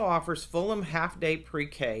also offers Fulham half-day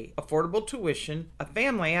pre-K, affordable tuition, a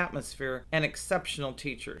family atmosphere, and exceptional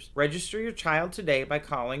teachers. Register your child today by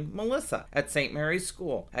calling Melissa at St. Mary's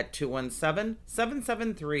School at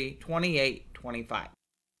 217-773-2825.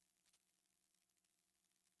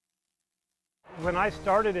 When I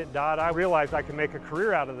started at DOT, I realized I could make a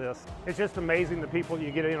career out of this. It's just amazing the people you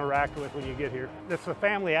get to interact with when you get here. It's a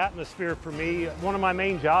family atmosphere for me. One of my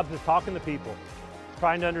main jobs is talking to people,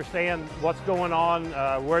 trying to understand what's going on,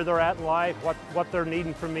 where they're at in life, what they're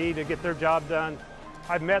needing from me to get their job done.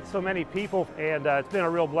 I've met so many people, and it's been a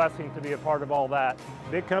real blessing to be a part of all that.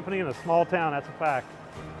 Big company in a small town, that's a fact.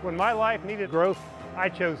 When my life needed growth, I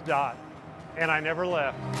chose DOT, and I never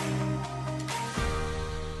left.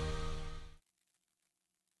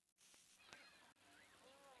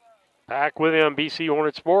 Back with you on BC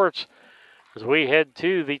Hornet Sports as we head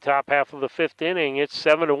to the top half of the 5th inning. It's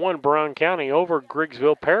 7-1 Brown County over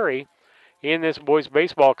Griggsville Perry in this boys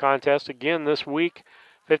baseball contest. Again, this week,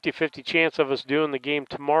 50-50 chance of us doing the game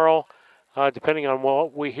tomorrow, depending on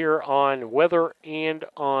what we hear on weather and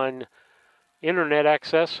on internet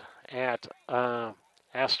access at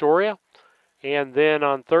Astoria. And then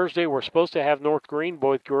on Thursday, we're supposed to have North Green,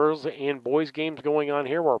 both girls and boys games going on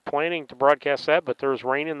here. We're planning to broadcast that, but there's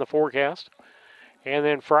rain in the forecast. And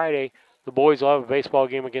then Friday, the boys will have a baseball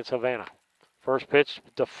game against Havana. First pitch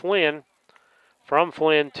to Flynn, from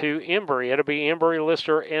Flynn to Embry. It'll be Embry,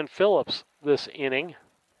 Lister, and Phillips this inning.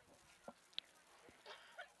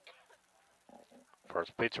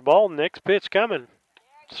 First pitch of ball, next pitch coming.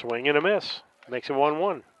 Swing and a miss. Makes it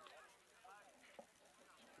 1-1.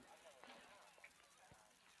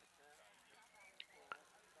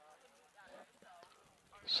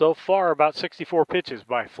 So far, about 64 pitches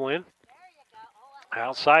by Flynn.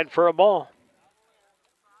 Outside for a ball.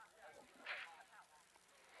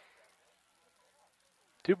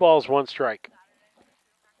 Two balls, one strike.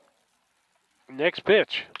 Next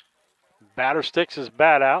pitch. Batter sticks his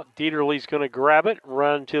bat out. Dieterle's going to grab it,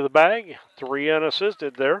 run to the bag. 3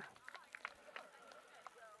 unassisted there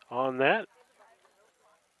on that.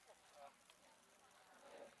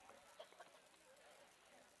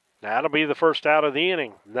 That'll be the first out of the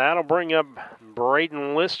inning. That'll bring up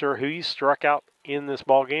Braden Lister, who he struck out in this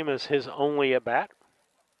ball game as his only at bat.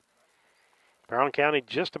 Brown County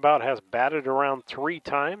just about has batted around 3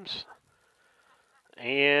 times.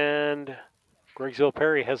 And Griggsville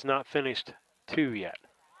Perry has not finished 2 yet.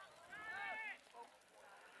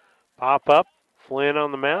 Pop up, Flynn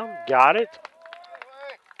on the mound, got it.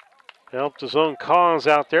 Helped his own cause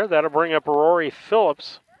out there. That'll bring up Rory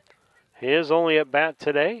Phillips. His only at bat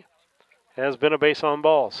today has been a base on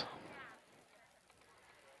balls.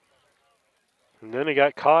 And then he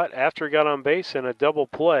got caught after he got on base in a double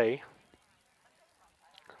play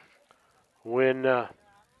when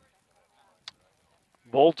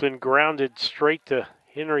Bolton grounded straight to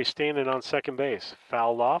Henry standing on second base.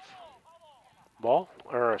 Fouled off. Ball,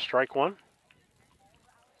 or strike 1.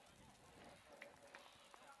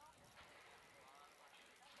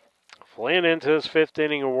 Flynn into his 5th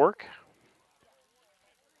inning of work.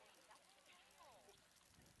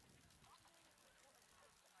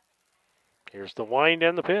 Here's the wind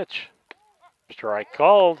and the pitch. Strike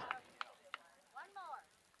called.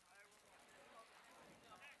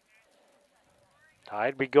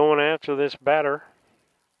 I'd be going after this batter.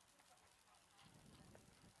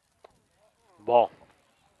 Ball.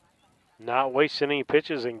 Not wasting any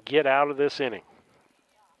pitches and get out of this inning.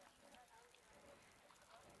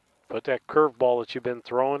 Put that curveball that you've been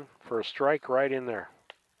throwing for a strike right in there.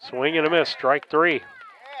 Swing and a miss. Strike 3.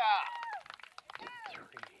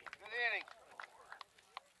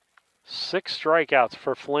 6 strikeouts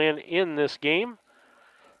for Flynn in this game.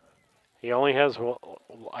 He only has,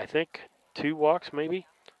 I think, 2 walks maybe.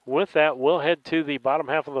 With that, we'll head to the bottom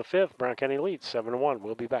half of the 5th. Brown County leads 7-1.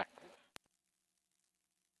 We'll be back.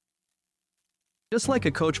 Just like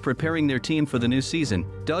a coach preparing their team for the new season,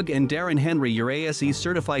 Doug and Darren Henry, your ASE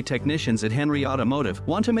certified technicians at Henry Automotive,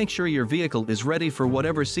 want to make sure your vehicle is ready for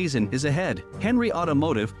whatever season is ahead. Henry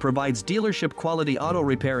Automotive provides dealership quality auto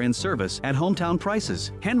repair and service at hometown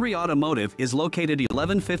prices. Henry Automotive is located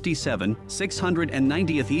 1157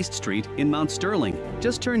 690th East Street in Mount Sterling.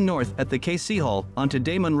 Just turn north at the KC Hall onto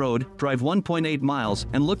Damon Road, drive 1.8 miles,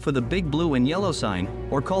 and look for the big blue and yellow sign,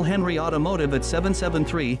 or call Henry Automotive at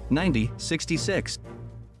 773-9066.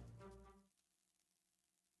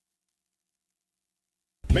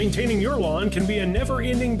 Maintaining your lawn can be a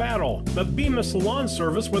never-ending battle, but Bemis Lawn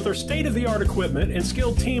Service, with their state-of-the-art equipment and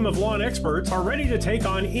skilled team of lawn experts, are ready to take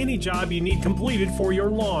on any job you need completed for your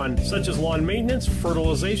lawn, such as lawn maintenance,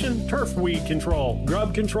 fertilization, turf weed control,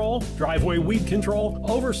 grub control, driveway weed control,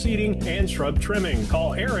 overseeding, and shrub trimming.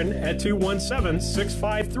 Call Aaron at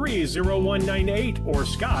 217-653-0198 or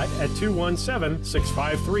Scott at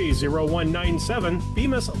 217-653-0197.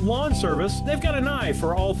 Bemis Lawn Service, they've got an eye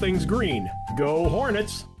for all things green. Go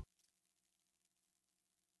Hornets!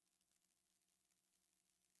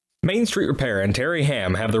 Main Street Repair and Terry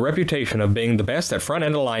Ham have the reputation of being the best at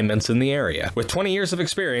front-end alignments in the area. With 20 years of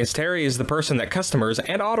experience, Terry is the person that customers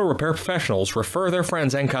and auto repair professionals refer their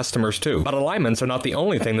friends and customers to. But alignments are not the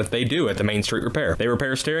only thing that they do at the Main Street Repair. They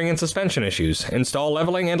repair steering and suspension issues, install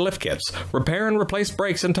leveling and lift kits, repair and replace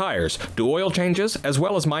brakes and tires, do oil changes, as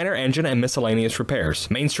well as minor engine and miscellaneous repairs.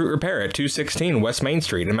 Main Street Repair at 216 West Main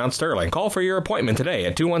Street in Mount Sterling. Call for your appointment today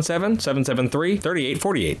at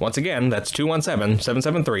 217-773-3848. Once again, that's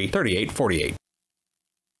 217-773-3848.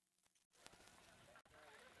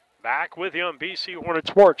 Back with you on BC Hornet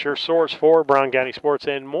Sports, your source for Brown County sports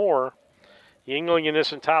and more. Yingling in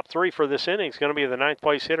this in top three for this inning is going to be the ninth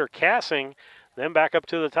place hitter, Cassing. Then back up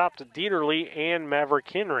to the top to Dieterle and Maverick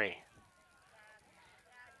Henry.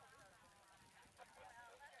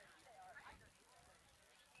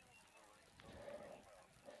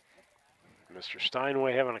 Mr.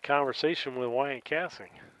 Steinway having a conversation with Wyatt Cassing.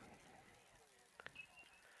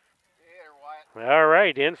 All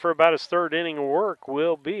right, in for about his third inning of work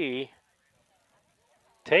will be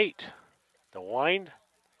Tate. The wind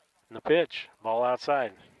and the pitch. Ball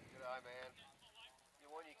outside. Good eye, man. The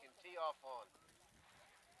one you can tee off on.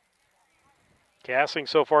 Cassing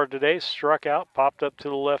so far today struck out, popped up to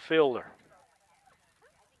the left fielder.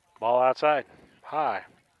 Ball outside. High.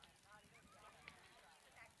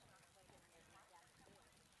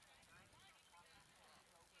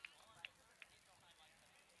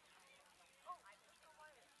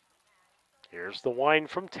 Here's the wind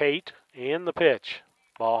from Tate and the pitch.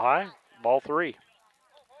 Ball high, ball three.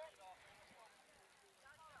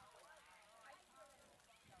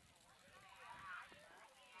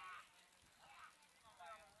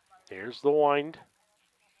 Here's the wind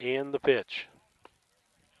and the pitch.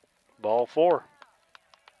 Ball four.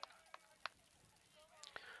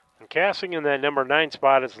 And Cassing in that number 9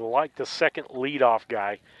 spot is like the second leadoff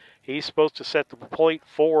guy. He's supposed to set the plate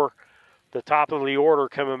for the top of the order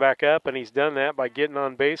coming back up, and he's done that by getting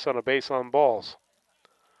on base on a base on balls.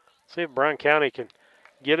 See if Brown County can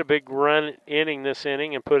get a big run inning this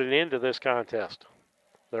inning and put an end to this contest.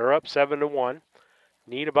 They're up 7-1.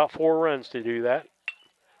 Need about 4 runs to do that.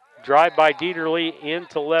 Drive by Dieterle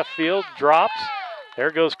into left field, drops.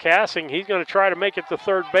 There goes Cassing. He's going to try to make it to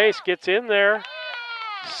third base, gets in there.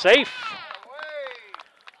 Safe.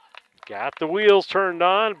 Got the wheels turned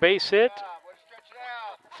on, base hit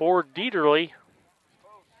for Dieterle.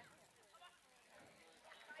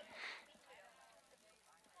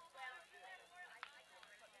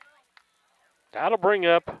 That'll bring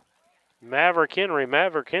up Maverick Henry.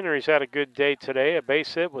 Maverick Henry's had a good day today. A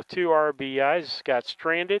base hit with 2 RBIs, got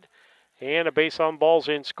stranded, and a base on balls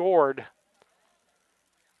in scored.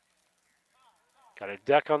 Got a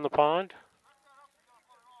duck on the pond.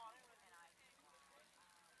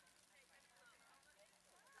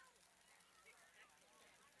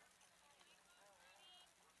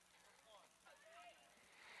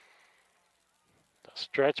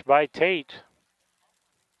 Stretch by Tate.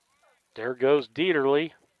 There goes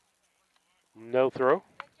Dieterle. No throw.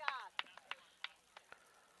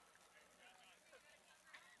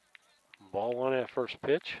 Ball on that first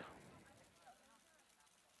pitch.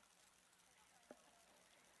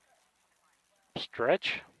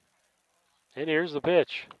 Stretch. And here's the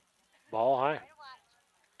pitch. Ball high.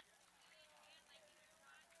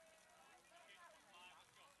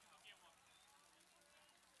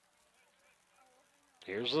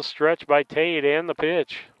 Here's the stretch by Tate and the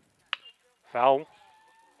pitch. Foul.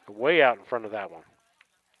 Way out in front of that one.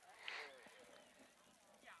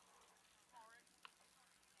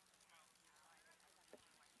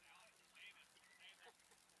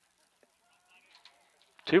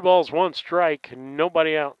 2 balls, 1 strike,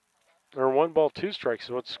 nobody out. Or 1 ball, 2 strikes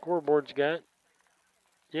is what the scoreboard's got.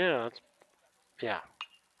 Yeah, yeah.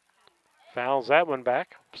 Fouls that one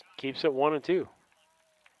back. Keeps it 1-2.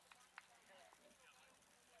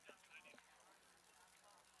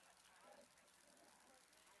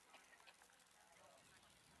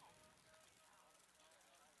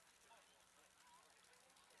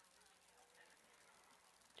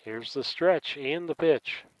 Here's the stretch and the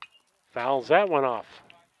pitch. Fouls that one off.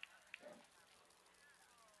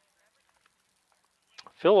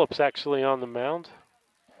 Phillips actually on the mound.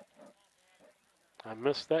 I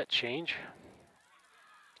missed that change.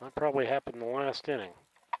 That probably happened in the last inning.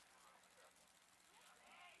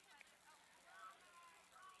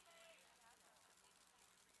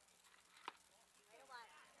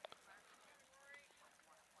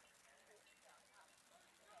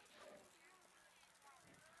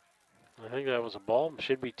 I think that was a ball. It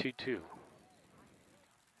should be 2-2.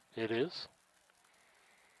 It is.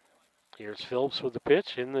 Here's Phillips with the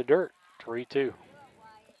pitch in the dirt. 3-2.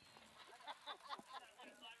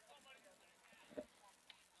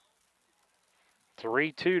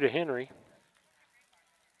 To Henry.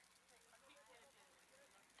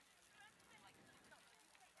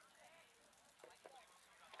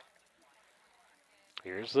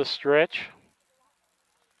 Here's the stretch.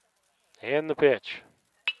 And the pitch.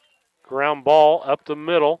 Ground ball up the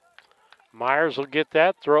middle. Myers will get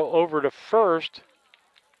that. Throw over to first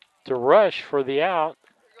to Rush for the out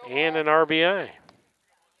and an RBI.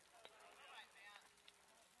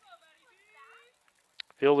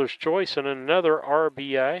 Fielder's choice and another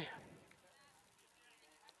RBI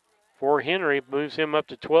for Henry. Moves him up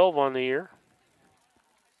to 12 on the year.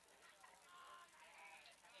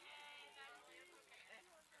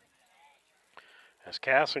 As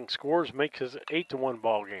Castling scores, makes his 8-1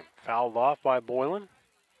 ball game. Fouled off by Boylan.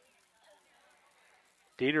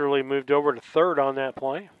 Dieterle moved over to third on that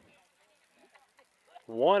play.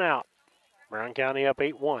 1 out. Brown County up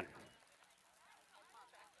 8-1.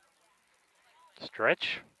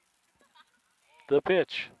 Stretch. The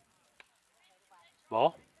pitch.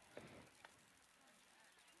 Ball.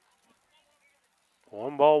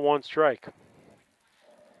 1 ball, 1 strike.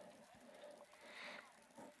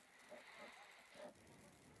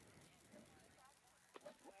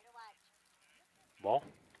 Ball.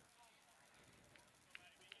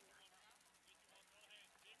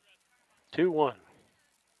 Two, 1.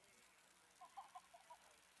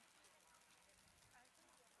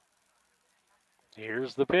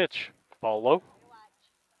 Here's the pitch. Ball low.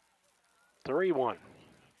 3-1.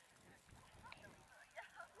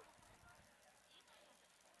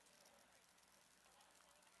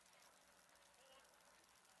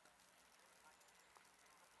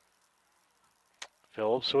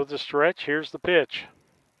 Phillips with the stretch. Here's the pitch.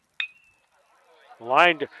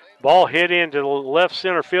 Lined ball hit into the left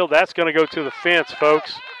center field. That's going to go to the fence,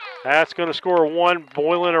 folks. That's going to score 1.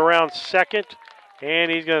 Boylan around second, and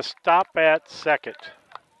he's going to stop at second.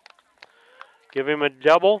 Give him a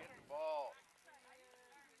double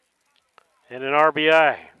and an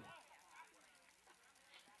RBI.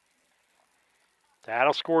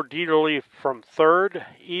 That'll score Dieterle from third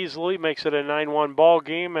easily. Makes it a 9-1 ball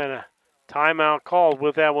game and a timeout called.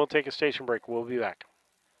 With that, we'll take a station break. We'll be back.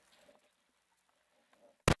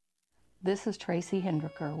 This is Tracy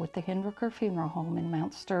Hendricker with the Hendricker Funeral Home in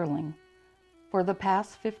Mount Sterling. For the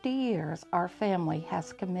past 50 years, our family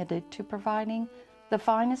has committed to providing the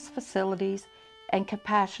finest facilities and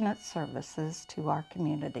compassionate services to our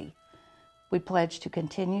community. We pledge to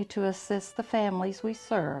continue to assist the families we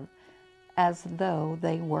serve as though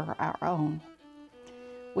they were our own.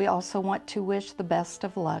 We also want to wish the best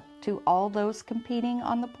of luck to all those competing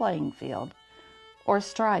on the playing field or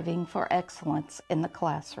striving for excellence in the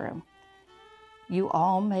classroom. You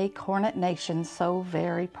all make Hornet Nation so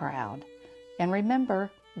very proud. And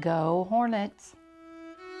remember, go Hornets!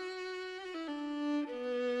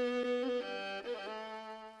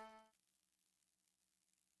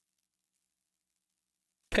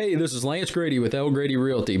 Hey, this is Lance Grady with L. Grady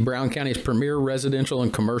Realty, Brown County's premier residential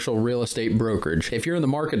and commercial real estate brokerage. If you're in the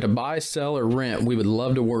market to buy, sell, or rent, we would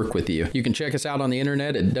love to work with you. You can check us out on the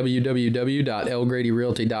internet at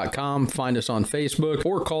www.lgradyrealty.com, find us on Facebook,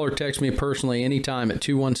 or call or text me personally anytime at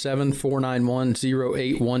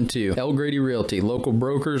 217-491-0812. L. Grady Realty, local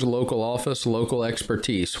brokers, local office, local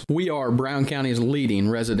expertise. We are Brown County's leading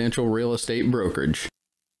residential real estate brokerage.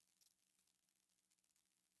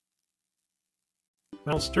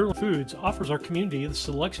 Mount Sterling Foods offers our community the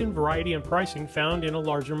selection, variety, and pricing found in a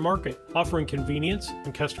larger market, offering convenience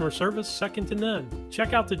and customer service second to none.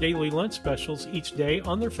 Check out the daily lunch specials each day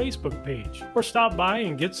on their Facebook page, or stop by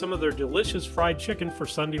and get some of their delicious fried chicken for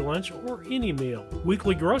Sunday lunch or any meal.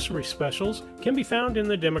 Weekly grocery specials can be found in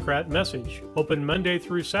the Democrat Message. Open Monday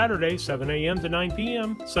through Saturday, 7 a.m. to 9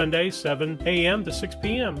 p.m., Sunday, 7 a.m. to 6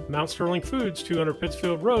 p.m. Mount Sterling Foods, 200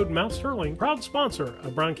 Pittsfield Road, Mount Sterling, proud sponsor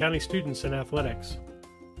of Brown County students in athletics.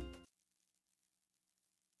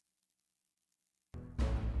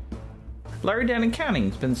 Larry Down Accounting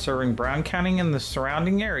has been serving Brown County and the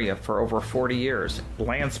surrounding area for over 40 years.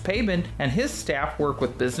 Lance Pabin and his staff work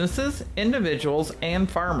with businesses, individuals, and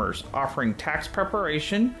farmers, offering tax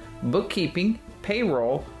preparation, bookkeeping,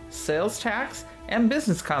 payroll, sales tax, and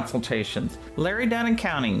business consultations. Larry Down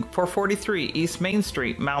Accounting, 443 East Main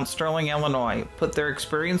Street, Mount Sterling, Illinois. Put their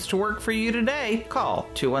experience to work for you today. Call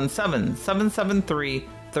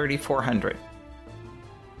 217-773-3400.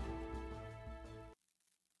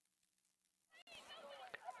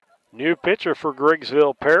 New pitcher for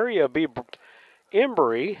Griggsville Perry, it'll be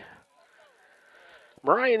Embry.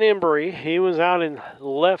 Brian Embry, he was out in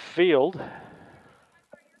left field.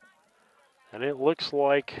 And it looks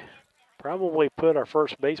like probably put our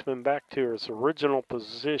first baseman back to his original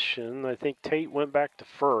position. I think Tate went back to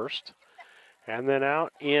first. And then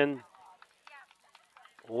out in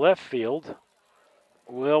left field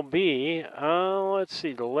will be, let's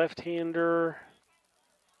see, the left-hander,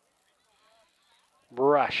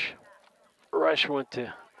 Rush. Rush went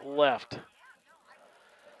to left.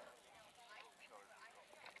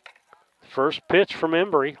 First pitch from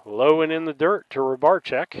Embry, low and in the dirt to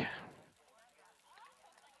Rabarchek.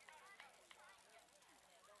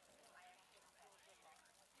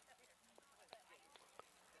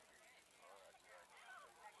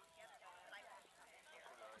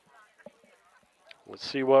 Let's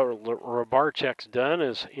see what Rabarchek's done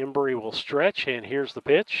as Embry will stretch, and here's the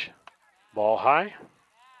pitch. Ball high.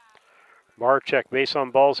 Barchek, base on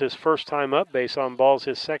balls his first time up, base on balls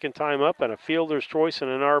his second time up, and a fielder's choice and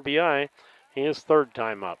an RBI his third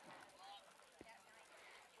time up.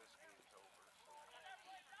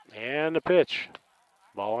 And the pitch.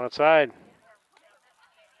 Ball outside.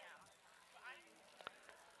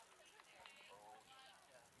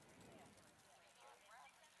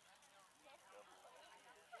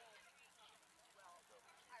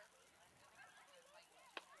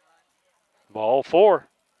 Ball 4.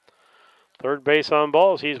 Third base on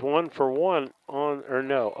balls. He's 1 for 1 on, or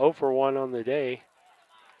no, 0 for 1 on the day.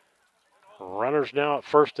 Runners now at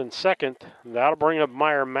first and second. That'll bring up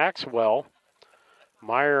Meyer Maxwell.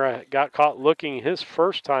 Meyer got caught looking his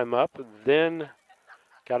first time up, then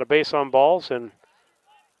got a base on balls and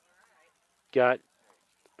got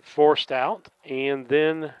forced out, and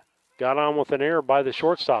then got on with an error by the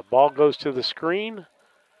shortstop. Ball goes to the screen.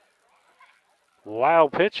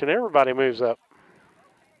 Wild pitch, and everybody moves up.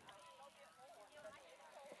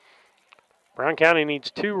 Brown County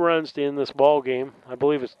needs 2 runs to end this ball game. I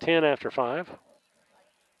believe it's 10 after 5.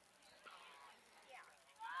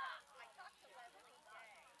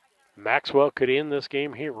 Maxwell could end this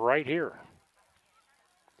game here, right here.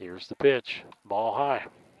 Here's the pitch. Ball high.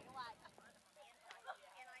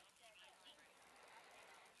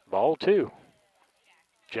 Ball 2.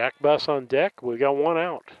 Jack Buss on deck. We got 1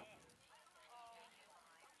 out.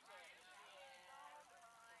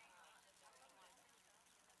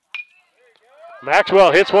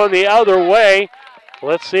 Maxwell hits one the other way.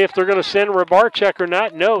 Let's see if they're going to send Rabarchek or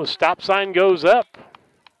not. No, stop sign goes up.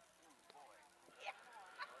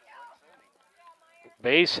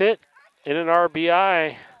 Base hit and an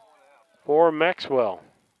RBI for Maxwell.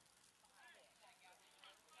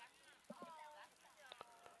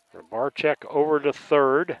 Rabarchek over to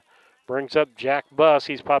third. Brings up Jack Buss.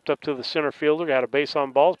 He's popped up to the center fielder. Got a base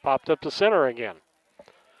on balls. Popped up to center again.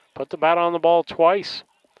 Put the bat on the ball twice.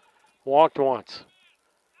 Walked once.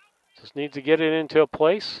 Just needs to get it into a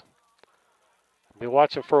place. Be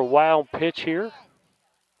watching for a wild pitch here.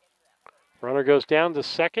 Runner goes down to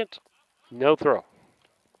second. No throw.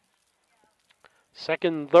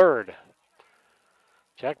 Second, third.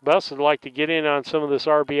 Jack Buss would like to get in on some of this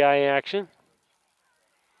RBI action.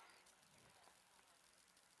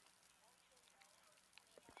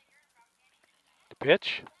 The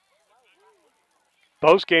pitch.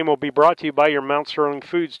 Post game will be brought to you by your Mount Sterling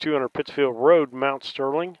Foods, 200 Pittsfield Road, Mount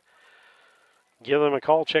Sterling. Give them a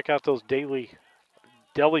call. Check out those daily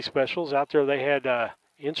deli specials out there. They had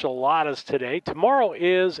enchiladas today. Tomorrow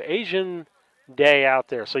is Asian Day out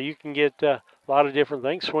there, so you can get a lot of different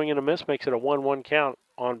things. Swing and a miss makes it a 1-1 count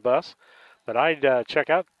on Buss. But I'd check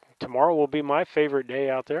out. Tomorrow will be my favorite day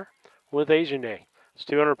out there with Asian Day. It's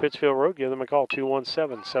 200 Pittsfield Road. Give them a call,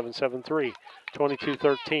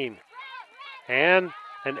 217-773-2213. And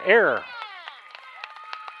an error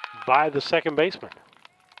by the second baseman.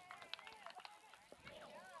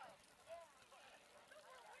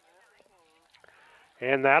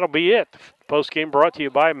 And that'll be it. Post-game brought to you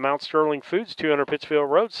by Mount Sterling Foods, 200 Pittsfield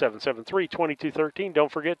Road, 773-2213.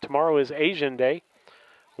 Don't forget, tomorrow is Asian Day.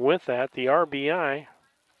 With that, the RBI.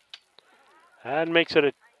 That makes it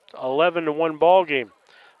a 11-1 ball game.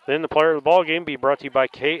 Then the player of the ball game be brought to you by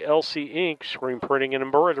KLC Inc., Screen Printing and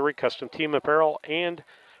Embroidery, Custom Team Apparel, and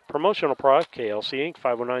Promotional Product. KLC Inc.,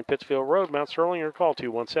 509 Pittsfield Road, Mount Sterling, or call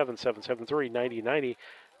 217-773-9090.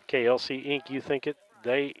 KLC Inc., you think it,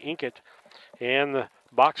 they ink it. And the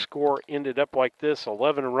box score ended up like this,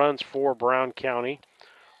 11 runs for Brown County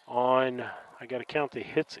on, I got to count the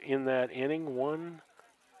hits in that inning, 1,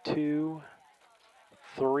 2,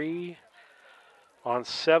 3, on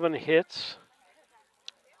 7 hits,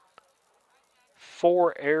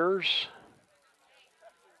 4 errors,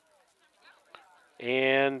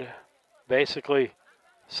 and basically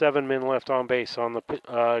 7 men left on base. On the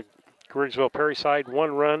Griggsville Perry side,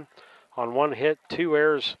 1 run on 1 hit, 2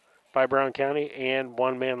 errors by Brown County, and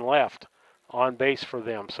 1 man left on base for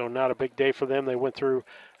them. So not a big day for them. They went through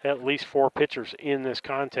at least 4 pitchers in this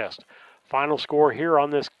contest. Final score here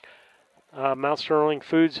on this Mount Sterling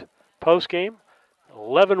Foods post game,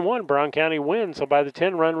 11-1, Brown County wins. So by the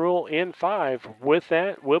 10-run rule in 5. With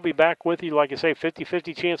that, we'll be back with you. Like I say,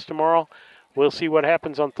 50-50 chance tomorrow. We'll see what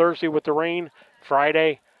happens on Thursday with the rain.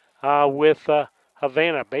 Friday with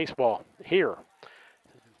Havana baseball here.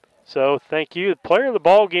 So thank you. Player of the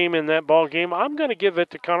ball game in that ball game, I'm going to give it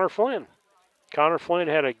to Connor Flynn. Connor Flynn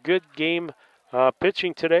had a good game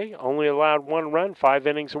pitching today. Only allowed 1 run, 5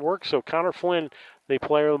 innings of work. So Connor Flynn, the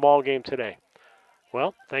player of the ball game today.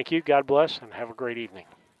 Well, thank you. God bless, and have a great evening.